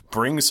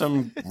bring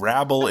some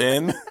rabble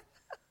in.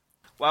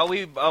 While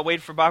we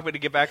wait for Bachman to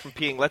get back from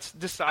peeing, let's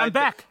decide. I'm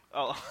back.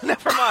 Oh,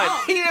 never mind.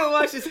 He didn't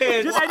wash his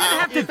hands. Dude, I didn't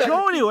have to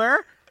go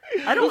anywhere.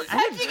 I didn't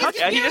touch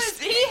Yeah, He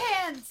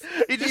hands.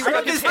 He just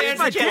rubbed his hands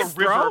my into a dick,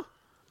 bro.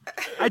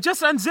 I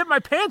just unzipped my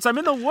pants. I'm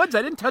in the woods.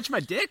 I didn't touch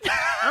my dick.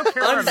 I don't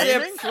care where I'm Unzip,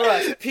 aiming.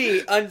 thrust,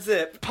 pee,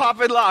 unzip. Pop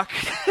and lock.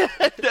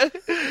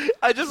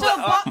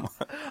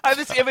 I have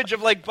this image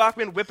of like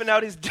Bachman whipping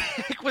out his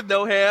dick with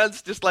no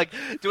hands, just like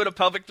doing a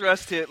pelvic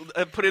thrust to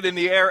put it in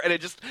the air, and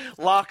it just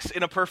locks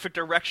in a perfect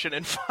erection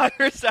and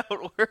fires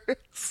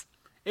outwards.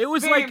 It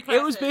was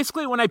it was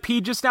basically when I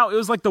peed just now. It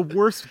was like the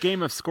worst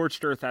game of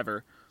Scorched Earth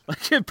ever.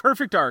 Like a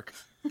perfect arc.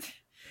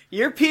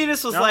 Your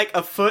penis was like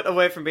a foot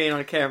away from being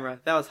on camera.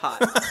 That was hot.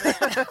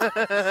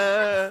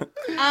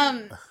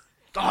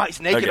 Oh, he's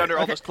naked under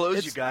all those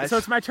clothes, you guys. So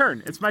it's my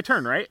turn. It's my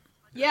turn, right?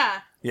 Yeah.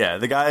 Yeah,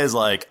 the guy is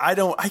like, I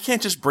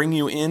can't just bring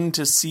you in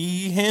to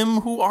see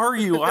him. Who are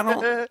you? I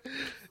don't.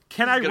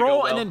 Can I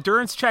roll an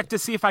endurance check to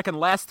see if I can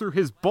last through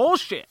his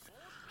bullshit?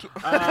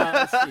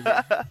 Let's see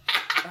here.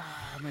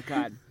 Oh my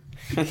god.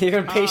 You're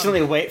gonna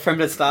patiently wait for him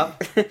to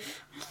stop.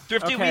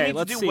 Thrifty, we need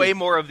to do way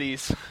more of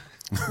these.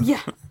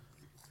 Yeah.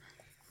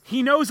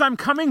 He knows I'm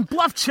coming.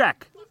 Bluff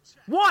check.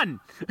 1.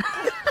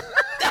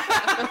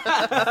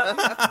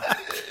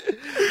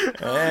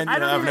 And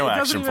you have no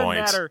action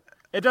points.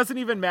 It doesn't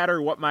even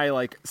matter what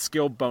my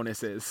skill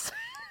bonus is.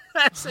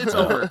 It's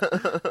over.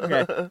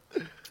 Okay.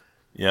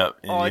 Yep.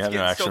 And you have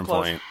no action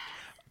point.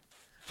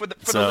 For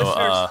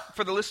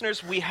the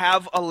listeners, we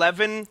have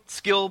 11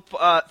 skill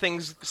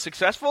things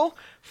successful,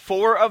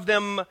 4 of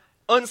them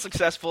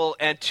unsuccessful,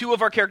 and 2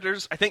 of our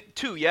characters, I think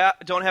 2,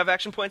 don't have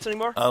action points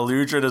anymore.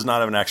 Ludra does not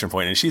have an action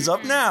point, and she's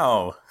up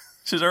now.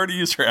 She's already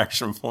used her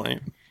action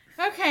point.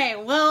 Okay,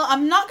 well,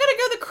 I'm not gonna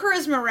go the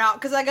charisma route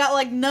because I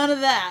got none of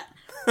that.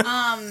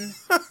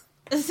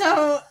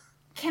 So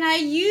can I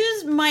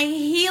use my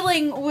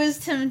healing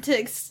wisdom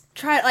to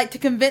try to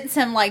convince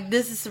him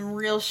this is some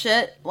real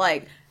shit?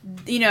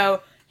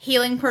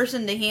 Healing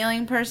person to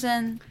healing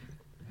person.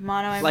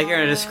 Mono and you're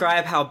gonna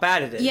describe how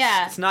bad it is.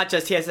 Yeah. It's not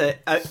just he has a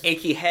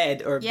achy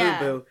head or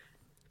boo-boo.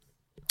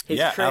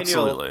 Yeah,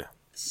 absolutely.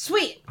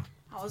 Sweet.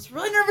 I was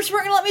really nervous you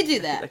weren't gonna let me do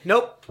that.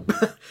 Nope.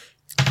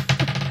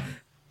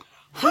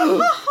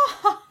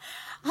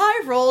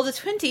 I rolled a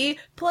 20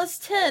 plus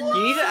 10. You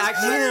need to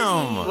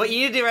actually. What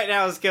you need to do right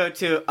now is go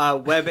to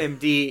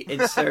WebMD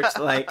and search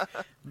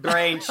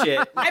brain shit.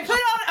 I put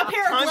on a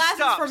pair of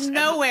glasses from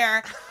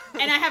nowhere,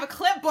 and I have a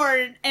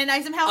clipboard, and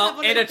I somehow have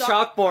and a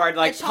chalkboard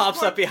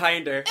pops up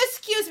behind her.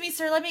 Excuse me,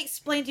 sir. Let me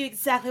explain to you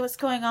exactly what's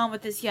going on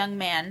with this young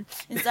man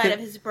inside of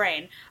his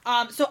brain.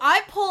 So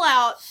I pull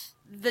out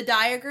the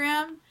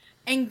diagram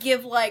and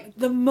give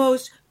the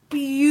most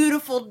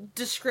beautiful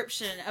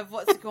description of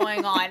what's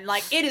going on.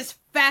 It is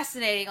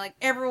fascinating.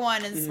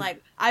 Everyone is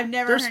I've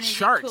never heard anything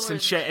charts cooler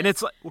and shit, than and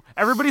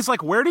everybody's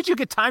where did you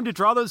get time to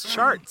draw those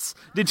charts?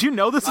 Did you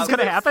know this is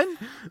gonna happen?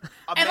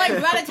 And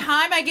by the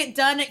time I get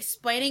done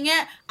explaining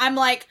it, I'm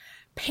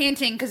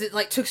panting because it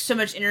took so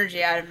much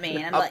energy out of me.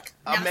 And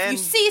I'm you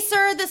see,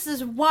 sir, this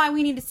is why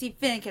we need to see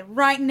Finnegan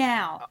right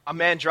now. A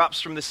man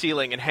drops from the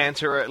ceiling and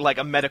hands her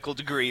a medical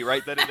degree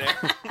right then and there.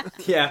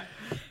 Yeah.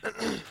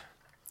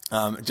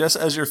 Just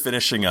as you're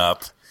finishing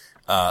up,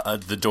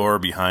 the door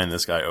behind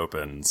this guy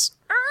opens,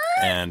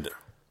 and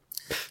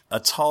a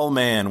tall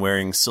man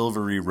wearing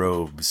silvery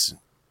robes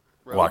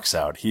walks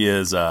out. He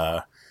is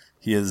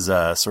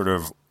sort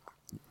of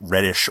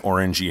reddish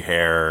orangey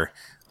hair.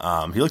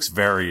 He looks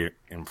very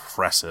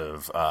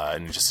impressive,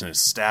 and just in his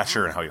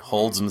stature and how he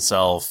holds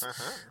himself.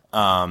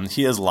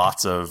 He has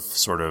lots of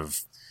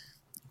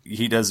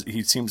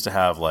he seems to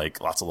have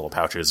lots of little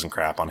pouches and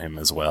crap on him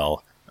as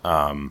well.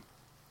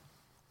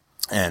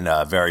 And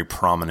a very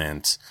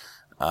prominent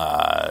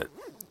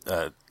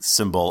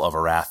symbol of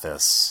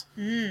Arathis.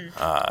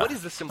 What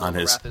is the symbol on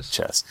of his Arathis?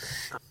 chest?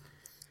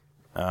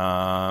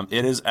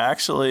 It is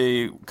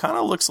actually kind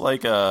of looks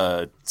like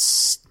a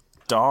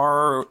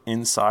star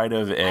inside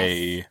of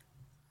a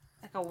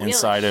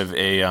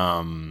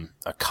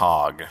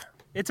cog.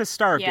 It's a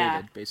Star of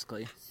David,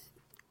 basically.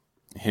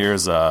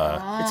 Here's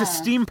It's a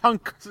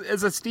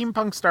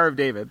steampunk Star of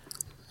David.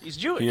 He's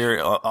Jewish. Here,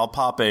 I'll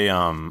pop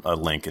a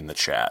link in the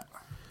chat.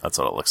 That's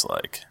what it looks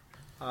like.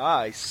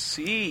 I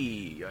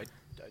see.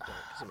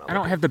 I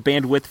don't have the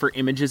bandwidth for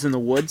images in the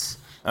woods.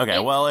 Okay,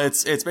 well,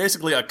 it's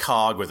basically a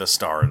cog with a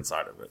star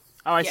inside of it.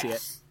 Oh, I see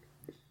it.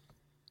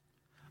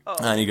 Oh.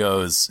 And he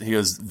goes,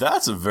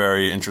 that's a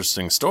very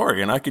interesting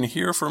story, and I can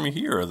hear from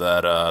here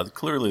that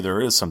clearly there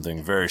is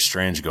something very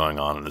strange going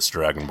on in this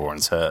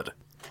Dragonborn's head.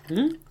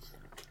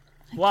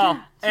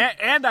 Well,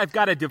 and I've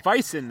got a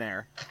device in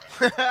there.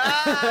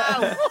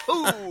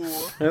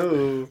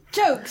 Oh.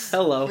 Jokes.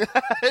 Hello.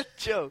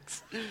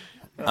 Jokes.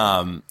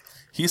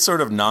 He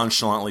sort of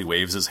nonchalantly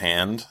waves his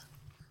hand,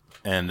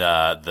 and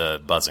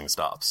the buzzing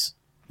stops.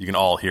 You can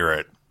all hear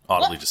it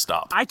audibly just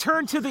stop. I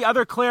turned to the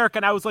other cleric,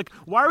 and I was like,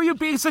 why are you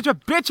being such a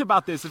bitch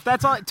about this if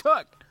that's all it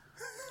took?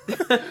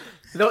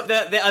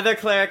 The other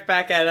cleric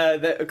back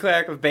at the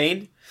cleric of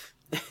Bane?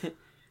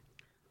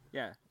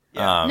 Yeah.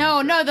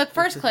 No, the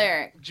first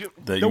cleric.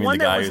 The one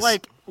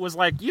that was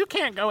like, you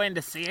can't go in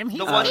to see him.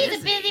 He's a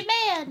busy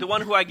man. The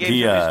one who I gave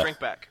him his drink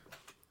back.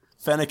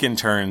 Fennekin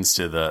turns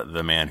to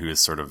the man who is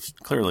sort of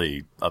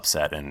clearly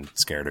upset and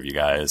scared of you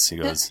guys. He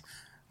goes,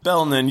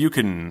 Belnan, you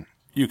can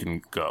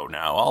go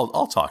now.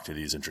 I'll talk to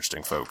these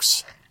interesting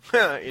folks.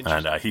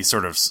 And he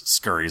sort of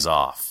scurries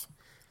off.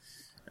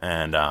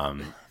 And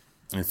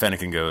And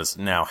Fennekin goes,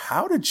 now,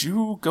 how did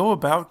you go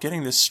about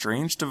getting this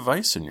strange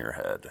device in your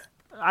head?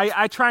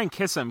 I try and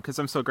kiss him because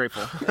I'm so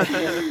grateful.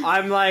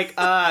 I'm like,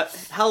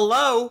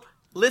 hello,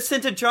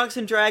 listen to Drunks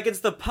and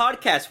Dragons, the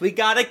podcast. We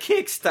got a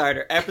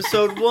Kickstarter.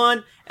 Episode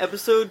 1,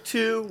 Episode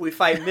 2, we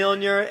fight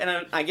Mjolnir,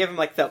 and I give him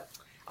like the,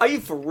 are you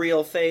for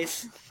real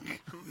face?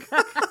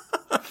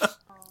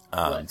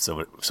 So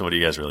what do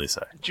you guys really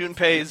say?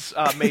 Junpei's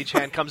mage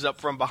hand comes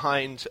up from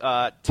behind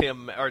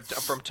Tim, or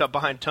from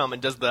behind Tom,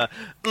 and does the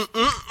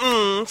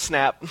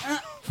snap.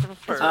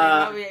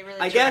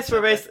 I guess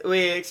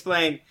we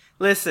explain,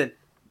 listen,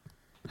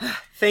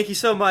 thank you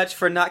so much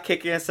for not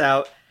kicking us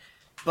out,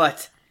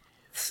 but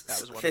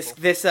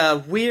this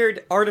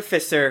weird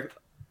artificer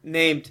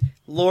named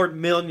Lord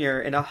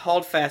Mjolnir in a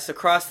holdfast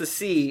across the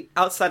sea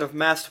outside of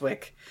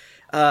Mastwick,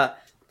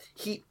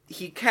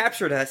 he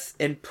captured us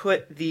and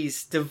put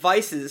these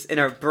devices in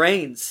our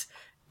brains,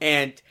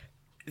 and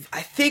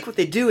I think what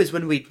they do is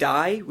when we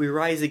die, we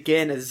rise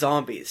again as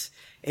zombies.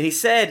 And he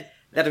said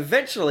that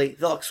eventually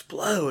they'll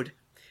explode,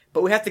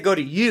 but we have to go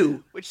to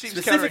you, which seems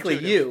specifically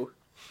you.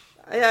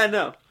 Yeah, I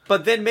know.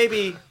 But then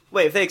maybe,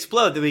 wait, if they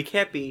explode, then we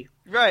can't be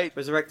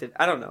resurrected.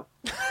 I don't know.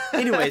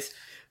 Anyways,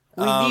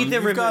 we need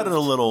them removed. Got it a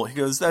little. He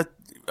goes,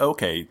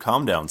 okay,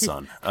 calm down,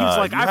 son. He's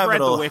like, I've read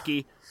the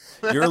wiki.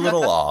 You're a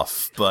little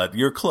off, but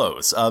you're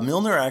close.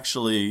 Mjolnir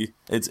actually,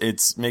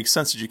 it makes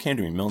sense that you came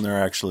to me. Mjolnir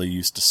actually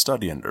used to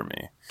study under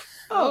me.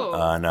 Oh,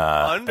 and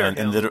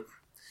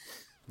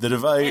the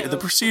device, the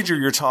procedure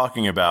you're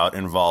talking about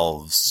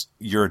involves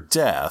your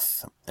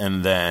death,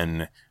 and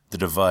then the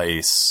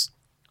device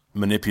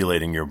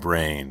manipulating your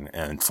brain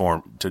and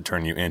to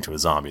turn you into a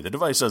zombie. The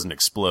device doesn't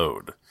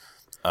explode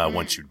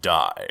once you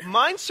die.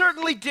 Mine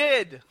certainly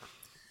did.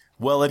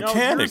 Well, it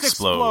can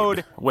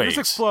explode. Wait, yours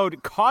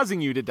explode,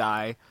 causing you to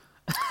die.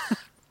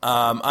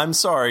 I'm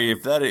sorry,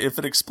 if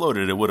it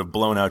exploded, it would have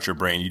blown out your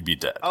brain. You'd be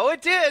dead. Oh,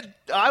 it did.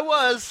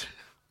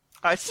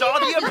 I saw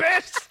the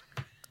abyss.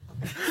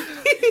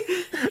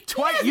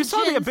 Twice. You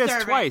saw the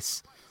abyss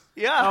twice.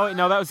 Yeah. Oh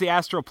no, that was the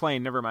astral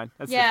plane. Never mind.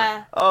 That's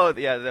different. Oh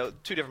yeah,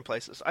 two different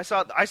places. I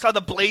saw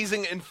the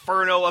blazing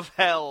inferno of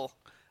hell.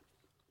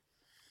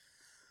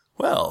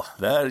 Well,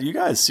 you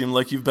guys seem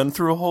like you've been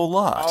through a whole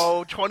lot.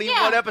 Oh,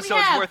 21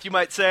 episodes worth, you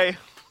might say.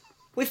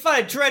 We fought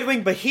a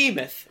Dreadwing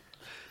behemoth.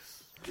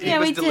 Yeah,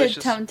 we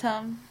did, Tum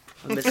Tum.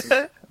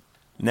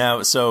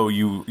 Now, so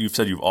you've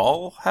said you've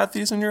all had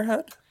these in your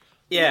head?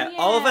 Yeah,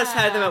 all of us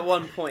had them at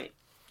one point.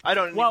 I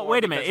don't. Well,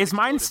 wait a minute. Is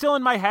mine still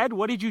in my head?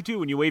 What did you do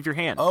when you waved your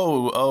hand?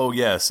 Oh,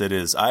 yes, it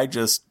is. I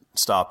just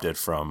stopped it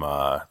from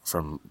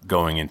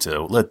going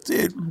into,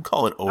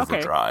 call it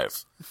overdrive.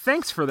 Okay.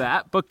 Thanks for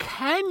that, but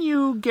can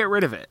you get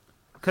rid of it?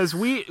 Because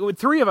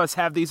three of us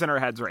have these in our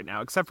heads right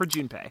now, except for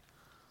Junpei,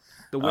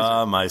 the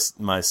wizard.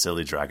 My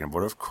silly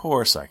Dragonborn. Of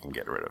course I can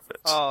get rid of it.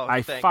 Oh,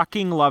 I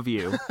fucking love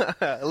you.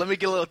 Let me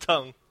get a little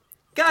tongue.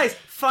 Guys,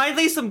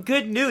 finally some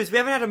good news. We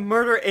haven't had to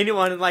murder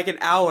anyone in like an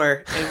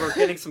hour, and we're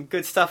getting some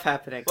good stuff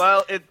happening.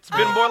 Well, it's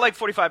been more like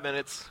 45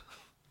 minutes.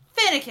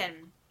 Fennekin,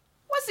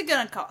 what's it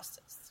gonna cost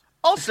us?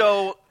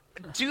 Also,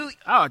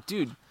 Oh,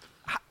 dude.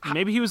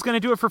 Maybe he was gonna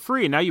do it for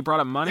free, and now you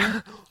brought up money?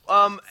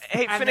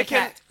 Hey,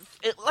 Fennekin,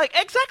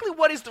 exactly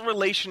what is the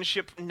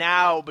relationship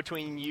now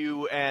between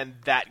you and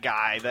that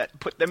guy that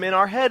put them in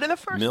our head in the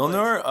first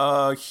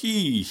Mjolnir?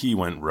 He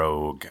went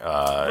rogue.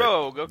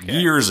 Rogue, okay.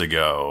 Years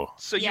ago.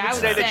 So you would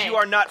say that you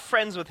are not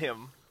friends with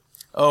him?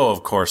 Oh,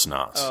 of course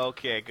not.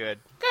 Okay, good.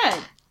 Good.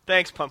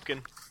 Thanks,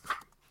 Pumpkin.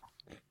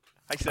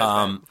 I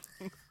said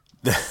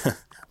that.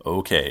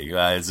 Okay,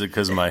 guys,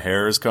 because my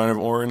hair is kind of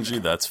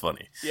orangey, that's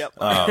funny. Yep.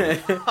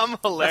 I'm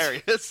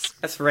hilarious.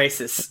 That's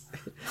racist.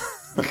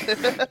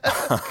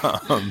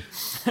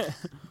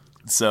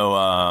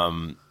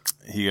 So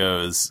he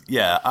goes,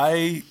 yeah,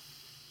 I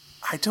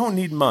don't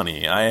need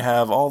money. I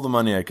have all the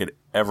money I could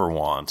ever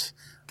want.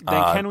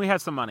 Then can we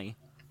have some money?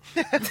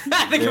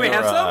 Can we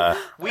have some?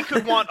 We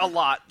could want a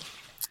lot.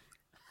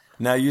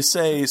 Now you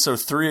say, so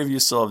 3 of you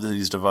still have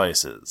these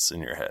devices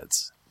in your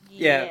heads.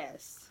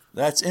 Yes.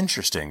 That's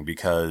interesting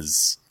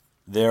because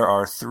there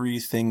are 3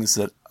 things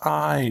that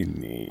I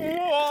need.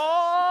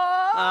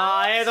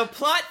 The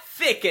plot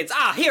thickens.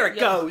 Here it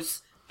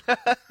goes.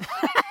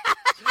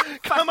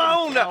 Come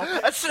on,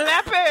 a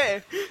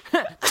slappy.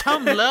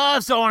 Tom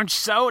loves orange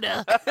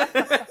soda.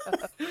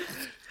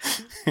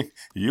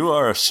 You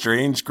are a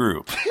strange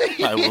group,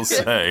 I will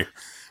say.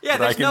 Yeah,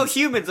 there's no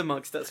humans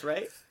amongst us,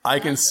 right? I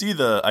can see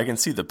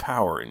the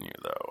power in you,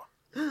 though.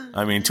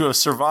 I mean, to have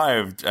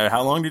survived,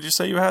 how long did you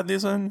say you had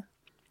these in?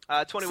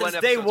 21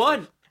 Since day episodes.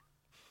 1.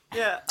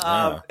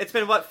 Yeah, it's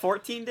been,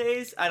 14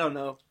 days? I don't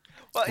know.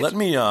 Well, Let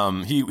me,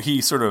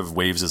 he sort of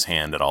waves his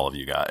hand at all of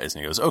you guys,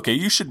 and he goes, okay,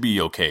 you should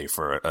be okay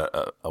for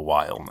a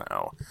while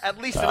now. At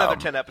least another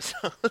 10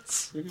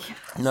 episodes.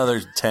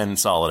 Another 10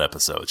 solid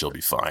episodes, you'll be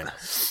fine.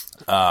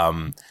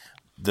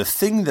 The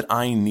thing that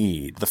I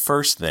need, the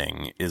first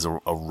thing, is a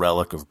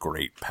relic of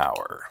great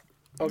power.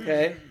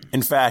 Okay.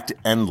 In fact,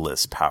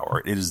 endless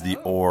power. It is the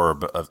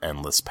orb of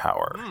endless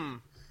power.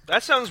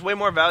 That sounds way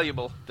more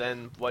valuable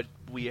than what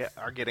we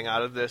are getting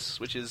out of this,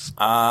 which is...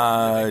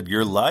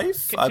 your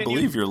life? Continue. I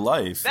believe your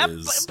life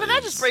is... But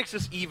that just breaks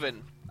us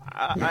even.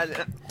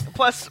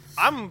 Plus,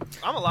 I'm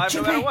alive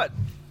no matter what.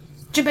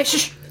 Junpei,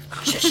 shush.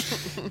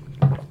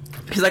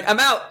 He's like, I'm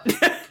out.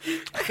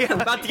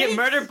 I'm about to get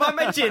murdered by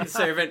my gin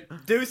servant.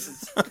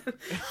 Deuces.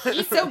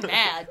 He's so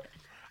mad.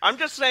 I'm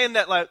just saying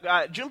that, like,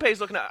 Junpei's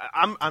looking at...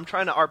 I'm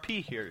trying to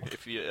RP here,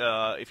 if you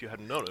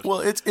hadn't noticed. Well,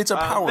 it's a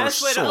power best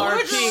source. way to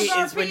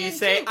RP is when you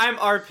say, I'm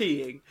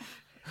RPing.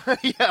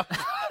 Yeah.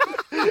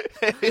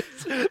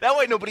 That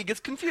way nobody gets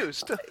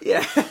confused.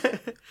 Yeah.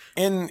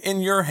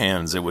 In your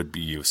hands, it would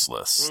be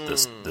useless,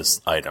 this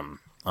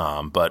item.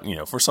 But,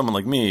 for someone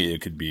like me,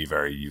 it could be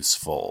very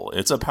useful.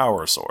 It's a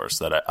power source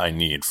that I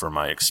need for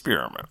my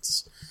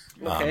experiments.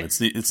 Okay.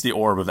 It's the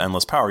orb of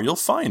endless power. You'll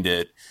find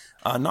it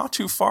not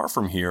too far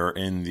from here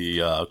in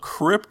the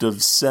crypt of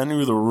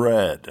Senu the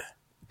Red.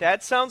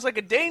 That sounds like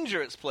a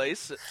dangerous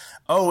place.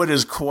 Oh, it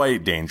is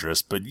quite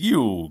dangerous, but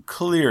you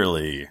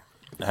clearly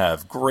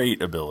have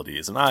great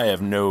abilities, and I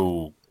have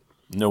no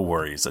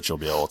worries that you'll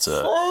be able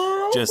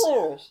to just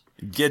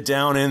get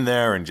down in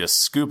there and just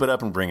scoop it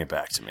up and bring it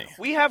back to me.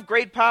 We have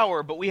great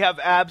power, but we have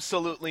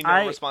absolutely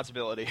no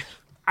responsibility.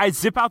 I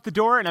zip out the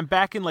door, and I'm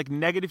back in,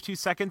 -2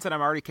 seconds, and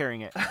I'm already carrying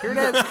it. Here it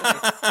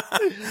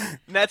is.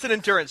 That's an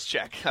endurance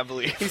check, I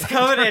believe. He's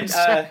covered in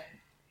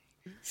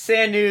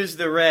Sanu's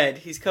the Red.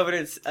 He's covered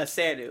in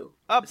Sanu.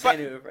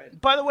 Sanu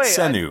Red. By the way,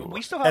 Senu.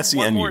 We still have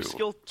S-E-N-U. one more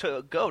skill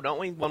to go, don't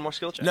we? One more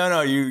skill check?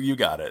 No, you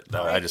got it.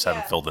 I just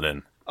haven't filled it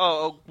in.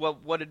 Oh, well,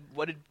 what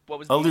was the...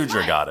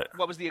 Aludra got it.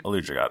 What was the...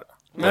 Aludra got it.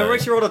 Remember when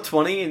she rolled a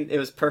 20 and it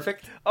was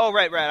perfect? Oh,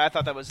 right. I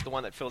thought that was the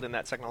one that filled in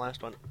that second to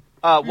last one.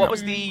 What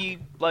was the,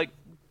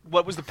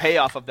 what was the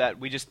payoff of that?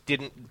 We just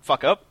didn't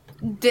fuck up?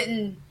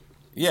 Didn't.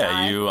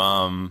 Yeah, you,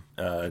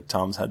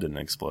 Tom's head didn't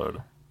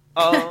explode.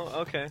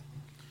 Oh, okay.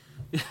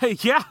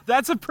 Yeah,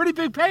 that's a pretty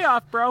big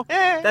payoff, bro.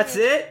 That's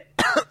it?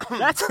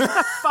 That's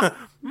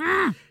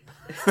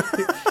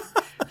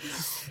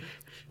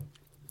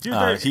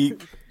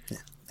Dude,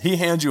 he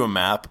hands you a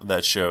map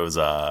that shows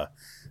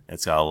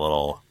it's got a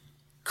little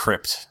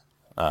crypt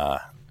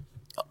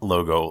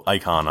logo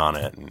icon on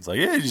it, and it's like,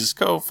 yeah, you just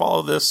go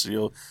follow this.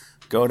 You'll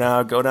go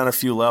down a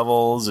few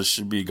levels. It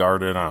should be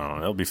guarded. I don't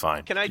know. It'll be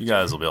fine. You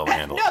guys will be able to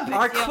handle it.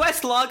 Our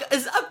quest log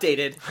is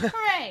updated.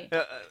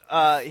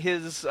 Hooray!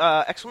 His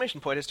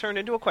exclamation point has turned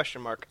into a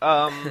question mark.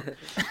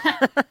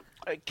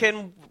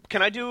 Can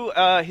I do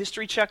a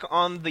history check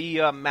on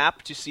the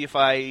map to see if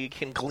I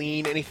can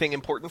glean anything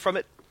important from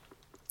it?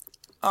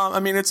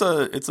 I mean, it's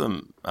a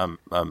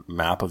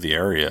map of the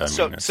area.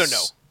 So no.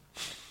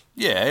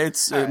 Yeah,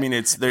 it's. I mean,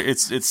 it's there.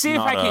 It's. See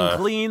not if I can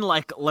glean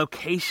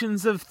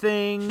locations of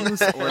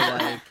things or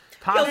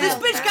Yo, this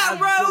bitch got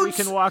roads.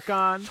 we can walk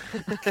on.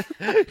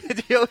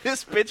 Yo,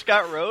 this bitch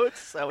got roads.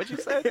 Is that what you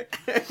said?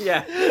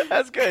 Yeah,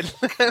 that's good.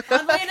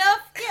 Oddly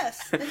enough,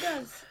 yes, it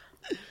does.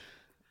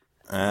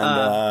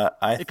 And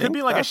I it think could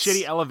be like a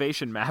shitty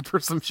elevation map or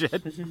some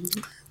shit.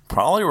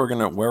 Probably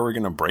where we're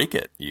gonna break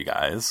it, you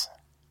guys.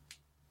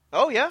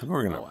 Oh yeah,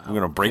 we're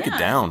gonna break it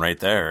down right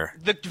there.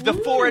 The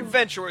four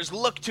adventurers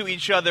look to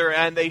each other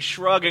and they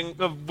shrug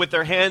with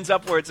their hands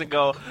upwards and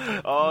go,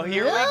 "Oh,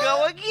 here we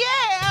go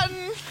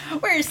again!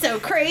 We're so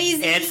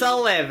crazy. It's a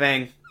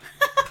living."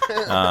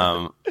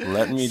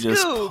 Let me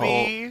just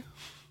Scooby.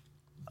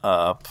 pull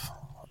up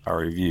our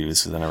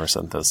reviews because I never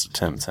sent those to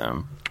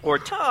Tim. Or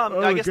Tom.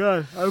 Oh, I guess.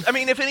 God. I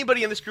mean, if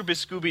anybody in this group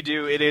is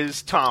Scooby-Doo, it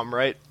is Tom,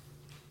 right?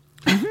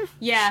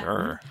 Yeah.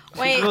 Sure.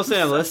 Wait. Most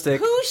animalistic.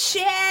 Who's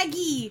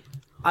Shaggy?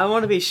 I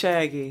want to be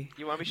Shaggy.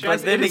 You want to be But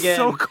Shaggy? then It's again,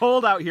 so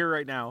cold out here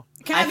right now.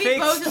 Can I be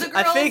both of the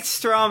girls? I think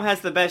Strom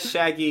has the best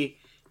Shaggy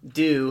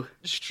do.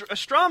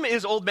 Strom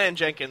is Old Man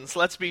Jenkins.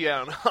 Let's be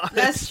honest.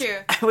 That's true.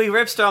 We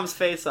rip Strom's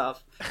face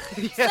off.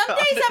 Some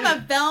days I'm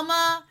a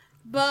Velma,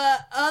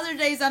 but other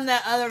days I'm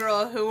that other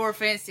girl who wore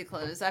fancy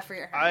clothes. I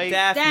forget her name.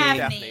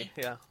 Daphne.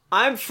 Yeah.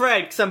 I'm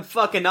Fred because I'm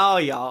fucking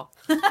all y'all.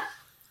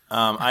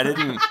 I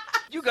didn't.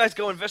 You guys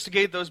go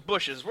investigate those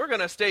bushes. We're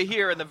gonna stay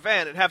here in the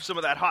van and have some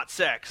of that hot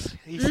sex.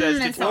 He says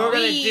to Tom. We're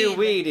gonna do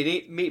weed and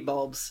eat meat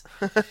bulbs.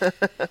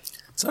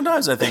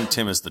 Sometimes I think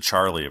Tim is the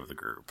Charlie of the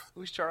group.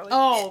 Who's Charlie?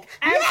 Oh,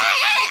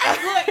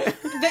 look,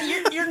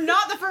 you're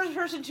not the first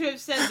person to have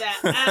said that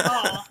at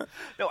all.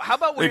 No, how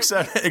about we?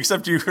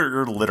 Except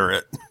you're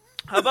literate.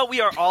 How about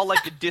we are all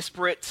like the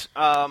disparate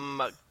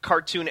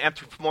cartoon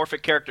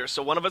anthropomorphic characters?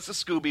 So one of us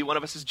is Scooby, one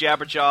of us is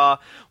Jabberjaw,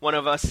 one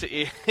of us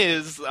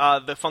is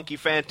the Funky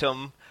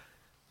Phantom.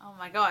 Oh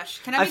my gosh!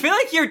 Can I feel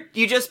like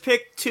you just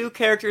picked two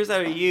characters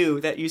out of you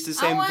that use the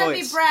same voice. I want to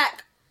voice. be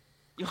Brack.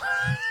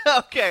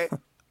 Okay.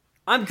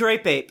 I'm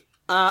Grape Ape.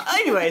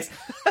 Anyways,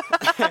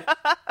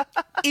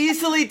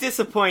 Easily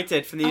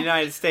Disappointed from the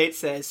United States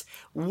says,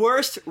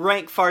 worst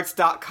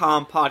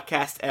rankfarts.com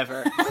podcast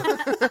ever.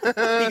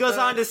 He goes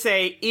on to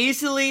say,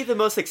 easily the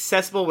most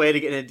accessible way to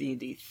get into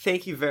D&D.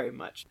 Thank you very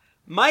much.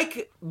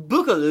 Mike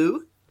Bukaloo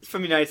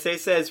from the United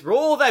States says,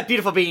 roll that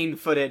beautiful bean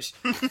footage.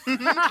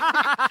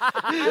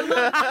 I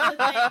love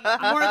the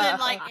thing more than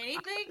like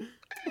anything.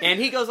 And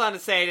he goes on to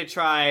say to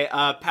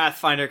try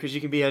Pathfinder because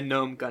you can be a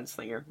gnome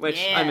gunslinger, which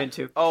I'm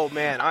into. Oh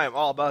man, I am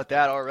all about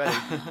that already.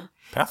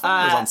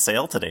 Pathfinder was on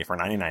sale today for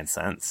 99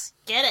 cents.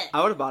 Get it.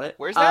 I would have bought it.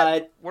 Where's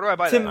that? Where do I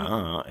buy that? I don't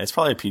know. It's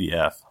probably a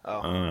PDF. Oh.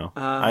 I don't know.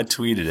 I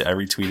tweeted it. I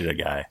retweeted a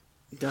guy.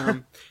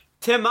 Dumb.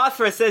 Tim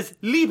Mothra says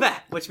Liebe,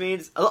 which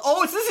means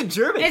is this in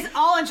German? It's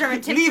all in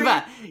German. Tim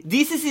Liebe,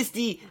 dieses ist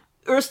die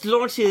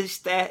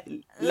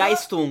erstlohnendste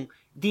Leistung,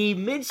 die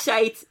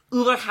Menschheit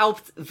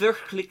überhaupt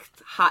wirklich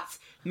hat.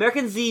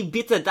 Merken Sie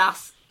bitte,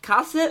 dass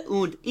Kasse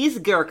und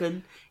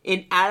Eisgurken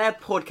in alle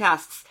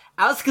Podcasts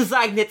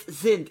ausgezeichnet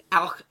sind.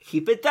 Auch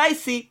Hippe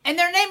Dicey. And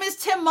their name is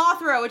Tim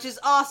Mothra, which is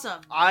awesome.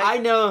 I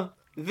know.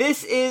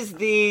 This is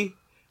the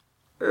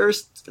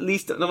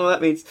least. Don't know what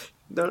that means.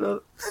 Don't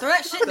know. Throw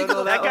that shit in the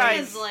Google that guy.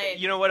 Translate.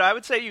 You know what I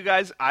would say, you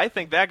guys? I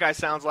think that guy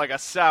sounds like a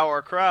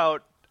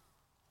sauerkraut.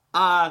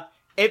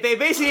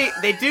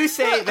 They do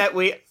say that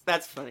we.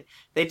 That's funny.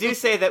 They do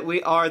say that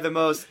we are the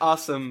most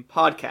awesome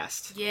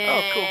podcast. Yeah.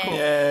 Oh, cool.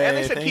 Yay, And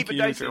they said thank keep it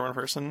you, dicey. German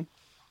person.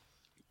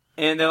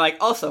 And they're like,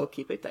 also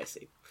keep it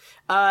dicey.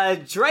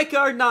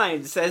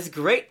 Drakar9 says,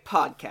 great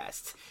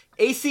podcast.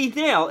 AC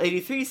Nail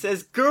 83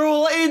 says,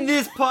 girl in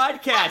this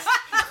podcast.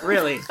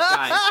 Really,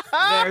 guys,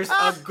 there's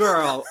a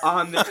girl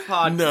on this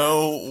podcast.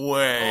 No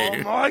way.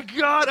 Oh my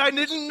god, I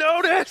didn't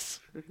notice.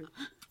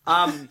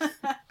 Our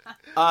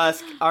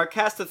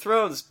Cast of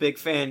Thrones big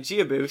fan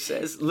Giabu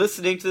says,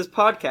 listening to this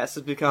podcast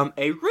has become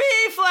a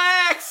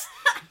reflex.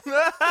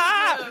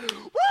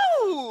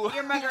 Woo!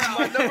 You're my girl.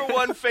 My number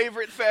one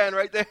favorite fan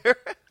right there.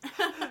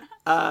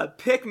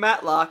 Pick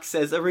Matlock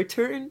says, a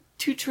return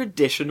to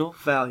traditional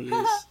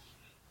values.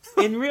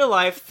 In real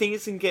life,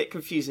 things can get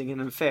confusing and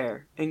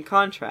unfair. In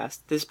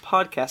contrast, this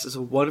podcast is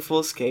a wonderful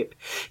escape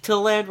to a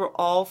land where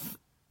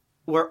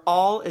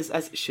all is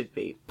as it should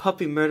be.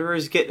 Puppy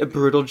murderers get a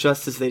brutal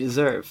justice they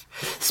deserve.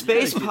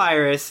 Space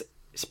pirates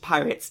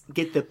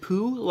get the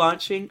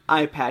poo-launching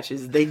eye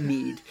patches they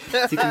need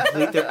to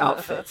complete their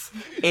outfits.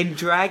 And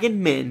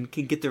dragon men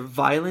can get their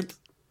violent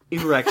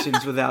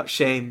erections without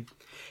shame.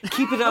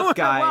 Keep it up,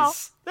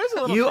 guys.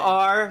 You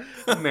are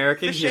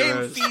American the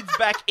heroes. shame feeds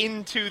back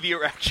into the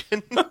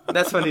erection.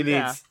 That's what he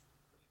needs.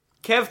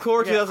 Kev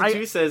Core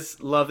 2002 says,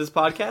 love this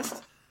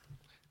podcast.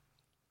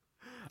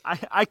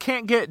 I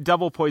can't get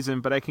double poison,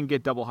 but I can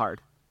get double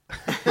hard.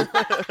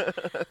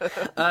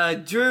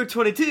 Drew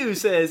 22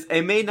 says,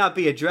 I may not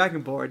be a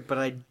Dragonborn, but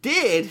I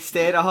did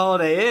stay at a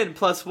Holiday Inn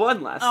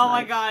 +1 last night. Oh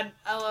my god,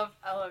 I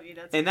love you.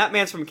 That's and that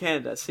man's from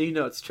Canada, so you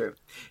know it's true.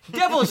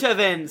 Devil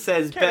Chevin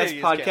says, best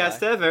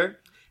podcast ever.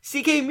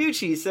 CK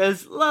Mucci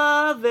says,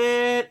 love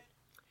it.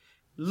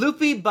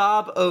 Loopy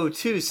Bob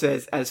 02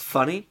 says, as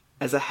funny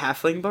as a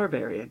halfling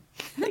barbarian.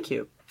 Thank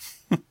you.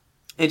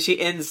 And she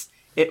ends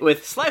it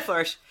with Sly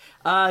Flourish.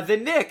 The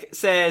Nick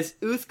says,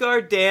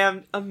 Uthgar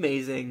damn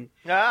amazing.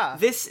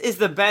 This is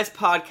the best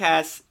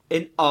podcast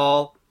in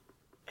all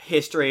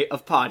history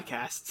of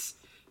podcasts.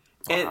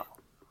 Wow.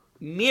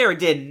 And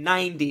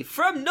Mirrodin90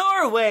 from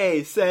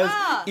Norway says,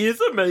 it's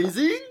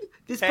amazing.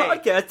 This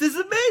podcast is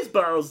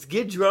amazeballs.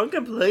 Get drunk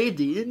and play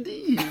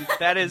D&D.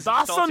 That is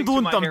awesome,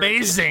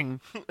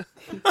 amazing.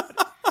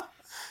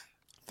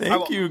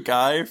 Thank you,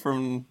 guy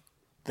from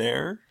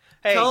there.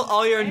 Hey, tell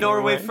all your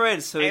Norway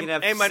friends so we can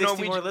have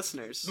 60 more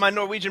listeners. My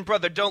Norwegian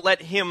brother, don't let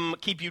him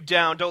keep you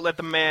down. Don't let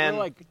the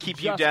man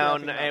keep you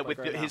down with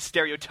his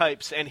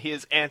stereotypes and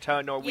his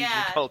anti-Norwegian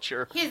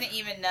culture. He doesn't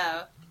even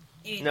know.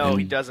 No,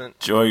 he doesn't.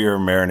 Enjoy your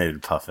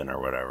marinated puffin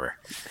or whatever.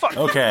 Fuck.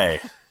 Okay.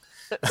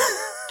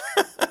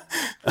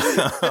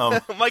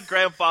 My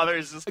grandfather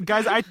is just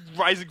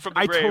rising from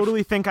the grave. I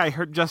totally think I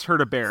just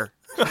heard a bear.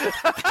 All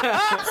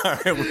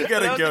right, we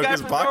gotta go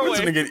because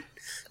Bachman's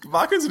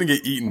gonna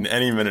get eaten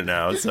any minute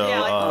now. So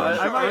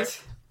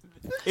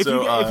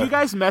if you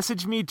guys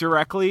message me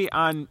directly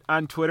on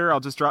Twitter,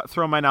 I'll just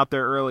throw mine out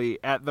there early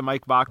at the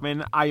Mike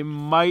Bachman. I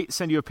might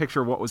send you a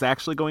picture of what was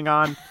actually going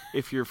on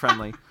if you're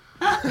friendly.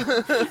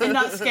 And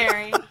not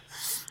scary.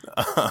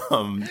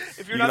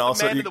 If you're not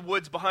the man in the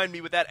woods behind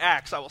me with that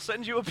axe, I will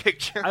send you a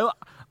picture.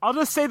 I'll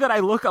just say that I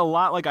look a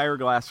lot like Ira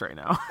Glass right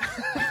now.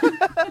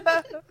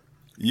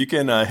 You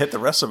can hit the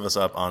rest of us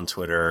up on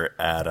Twitter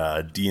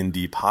at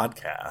D&D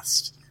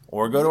Podcast.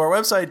 Or go to our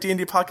website,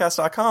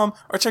 dndpodcast.com,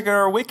 or check out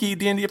our wiki,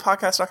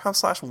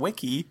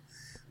 dndpodcast.com/wiki,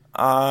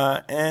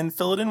 and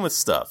fill it in with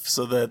stuff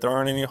so that there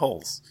aren't any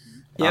holes.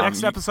 Yeah,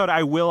 next episode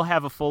I will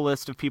have a full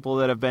list of people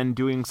that have been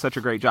doing such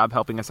a great job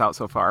helping us out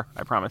so far,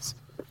 I promise.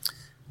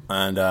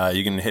 And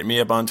you can hit me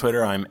up on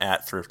Twitter. I'm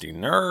at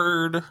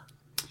ThriftyNerd.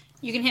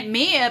 You can hit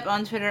me up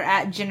on Twitter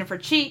at Jennifer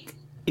Cheek.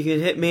 You can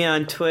hit me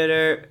on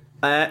Twitter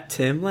at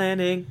Tim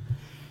Lanning.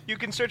 You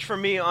can search for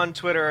me on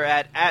Twitter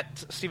at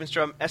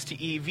Stevenstrom,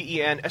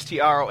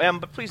 STEVENSTROM,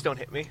 but please don't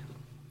hit me.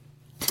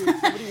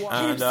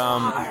 And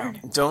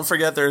don't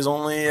forget, there's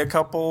only a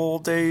couple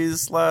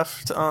days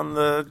left on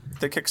the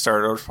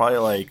Kickstarter. It's probably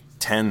like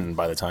 10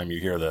 by the time you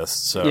hear this.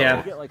 So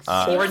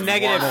or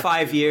negative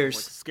 5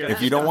 years.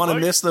 If you don't want to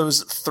miss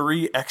those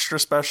 3 extra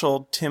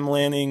special Tim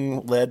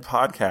Lanning-led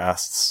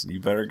podcasts, you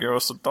better give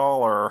us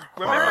 $1.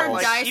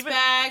 Remember dice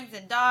bags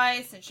and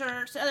dice and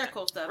shirts and other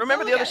cool stuff.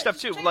 Remember the other stuff,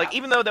 too. Like,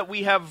 even though that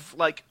we have,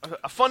 like,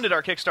 funded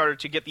our Kickstarter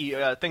to get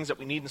the things that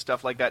we need and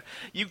stuff like that,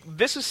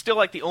 this is still,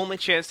 like, the only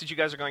chance that you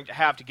guys are going to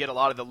have to get a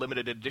lot of the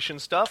limited edition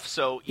stuff.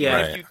 So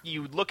if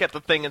you look at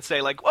the thing and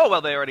say, like, oh,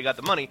 well, they already got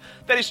the money.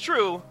 That is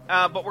true,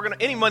 but we're going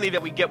to, any money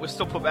that we get, we'll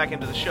still put back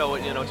into the show,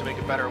 to make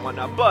it better and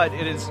whatnot. But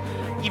it is,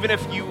 even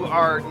if you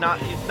are not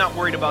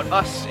worried about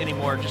us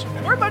anymore, just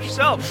worry about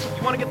yourselves.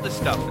 You want to get this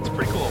stuff. It's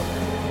pretty cool.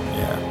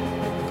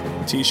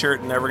 Yeah.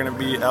 T-shirt, never going to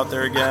be out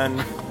there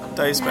again.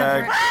 Dice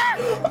bag.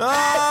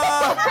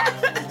 Oh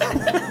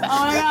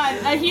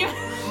my god.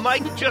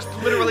 Mike just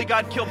literally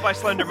got killed by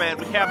Slender Man.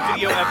 We have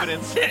video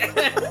evidence.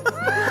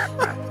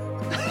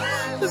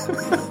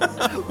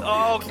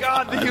 Oh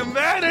god, the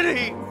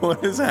humanity!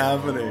 What is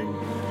happening?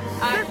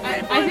 I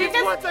think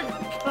that's...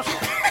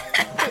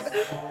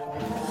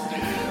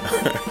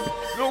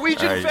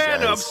 Norwegian fan.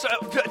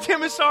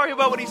 Tim is sorry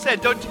about what he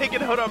said. Don't take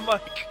it out on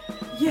Mike.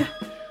 Yeah.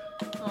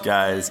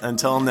 Guys,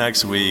 until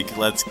next week,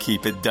 let's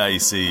keep it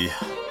dicey.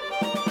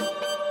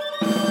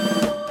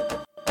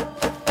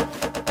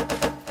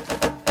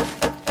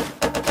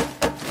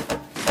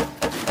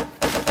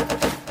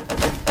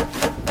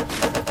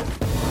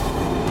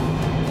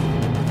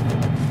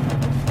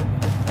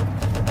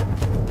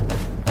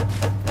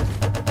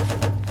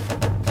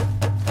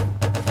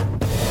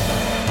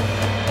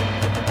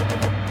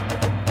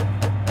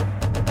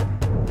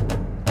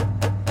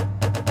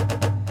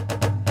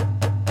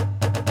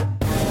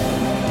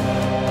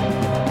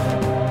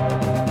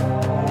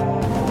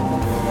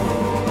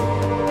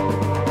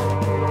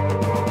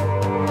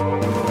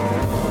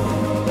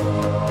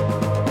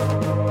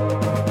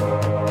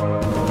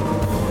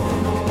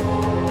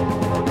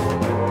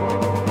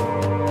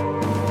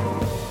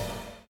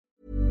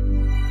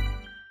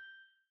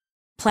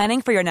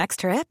 Planning for your next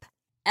trip?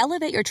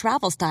 Elevate your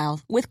travel style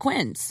with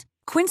Quince.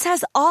 Quince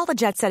has all the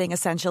jet-setting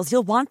essentials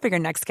you'll want for your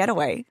next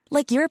getaway,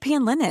 like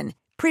European linen,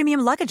 premium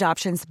luggage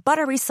options,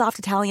 buttery soft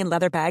Italian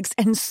leather bags,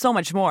 and so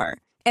much more.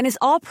 And is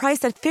all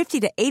priced at 50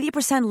 to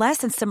 80% less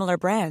than similar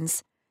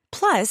brands.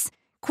 Plus,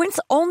 Quince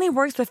only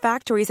works with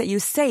factories that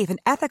use safe and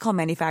ethical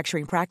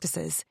manufacturing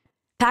practices.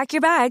 Pack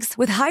your bags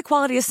with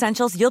high-quality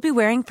essentials you'll be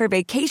wearing for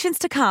vacations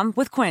to come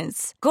with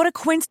Quince. Go to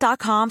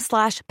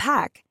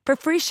quince.com/pack for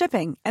free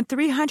shipping and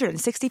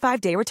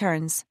 365-day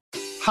returns.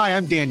 Hi,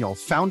 I'm Daniel,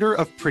 founder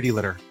of Pretty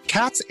Litter.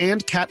 Cats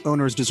and cat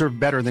owners deserve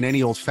better than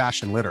any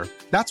old-fashioned litter.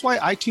 That's why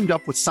I teamed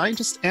up with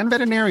scientists and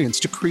veterinarians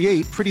to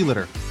create Pretty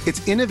Litter.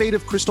 Its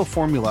innovative crystal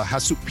formula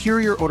has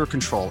superior odor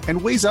control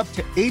and weighs up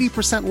to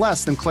 80%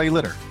 less than clay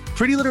litter.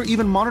 Pretty Litter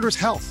even monitors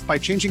health by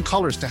changing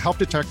colors to help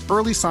detect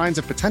early signs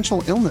of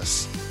potential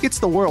illness. It's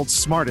the world's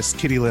smartest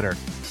kitty litter.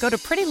 Go to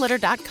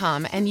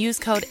prettylitter.com and use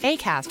code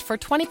ACAST for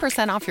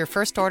 20% off your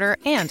first order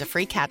and a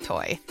free cat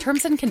toy.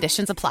 Terms and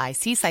conditions apply.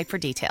 See site for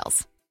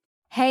details.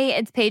 Hey,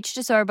 it's Paige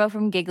DeSorbo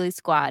from Giggly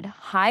Squad.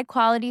 High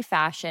quality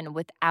fashion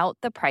without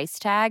the price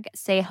tag.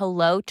 Say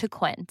hello to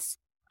Quince.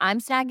 I'm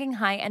snagging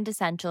high-end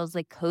essentials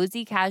like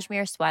cozy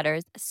cashmere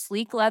sweaters,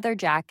 sleek leather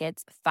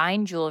jackets,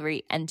 fine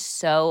jewelry, and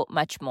so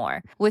much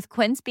more. With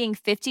Quince being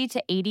 50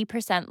 to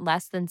 80%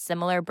 less than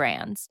similar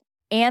brands.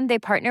 And they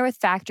partner with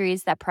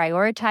factories that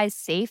prioritize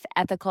safe,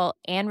 ethical,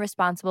 and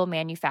responsible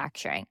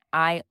manufacturing.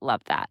 I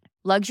love that.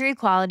 Luxury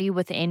quality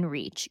within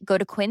reach. Go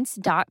to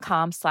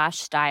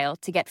quince.com/style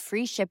to get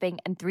free shipping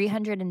and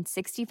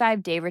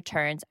 365-day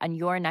returns on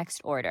your next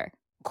order.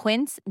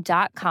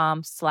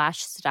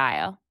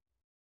 Quince.com/style.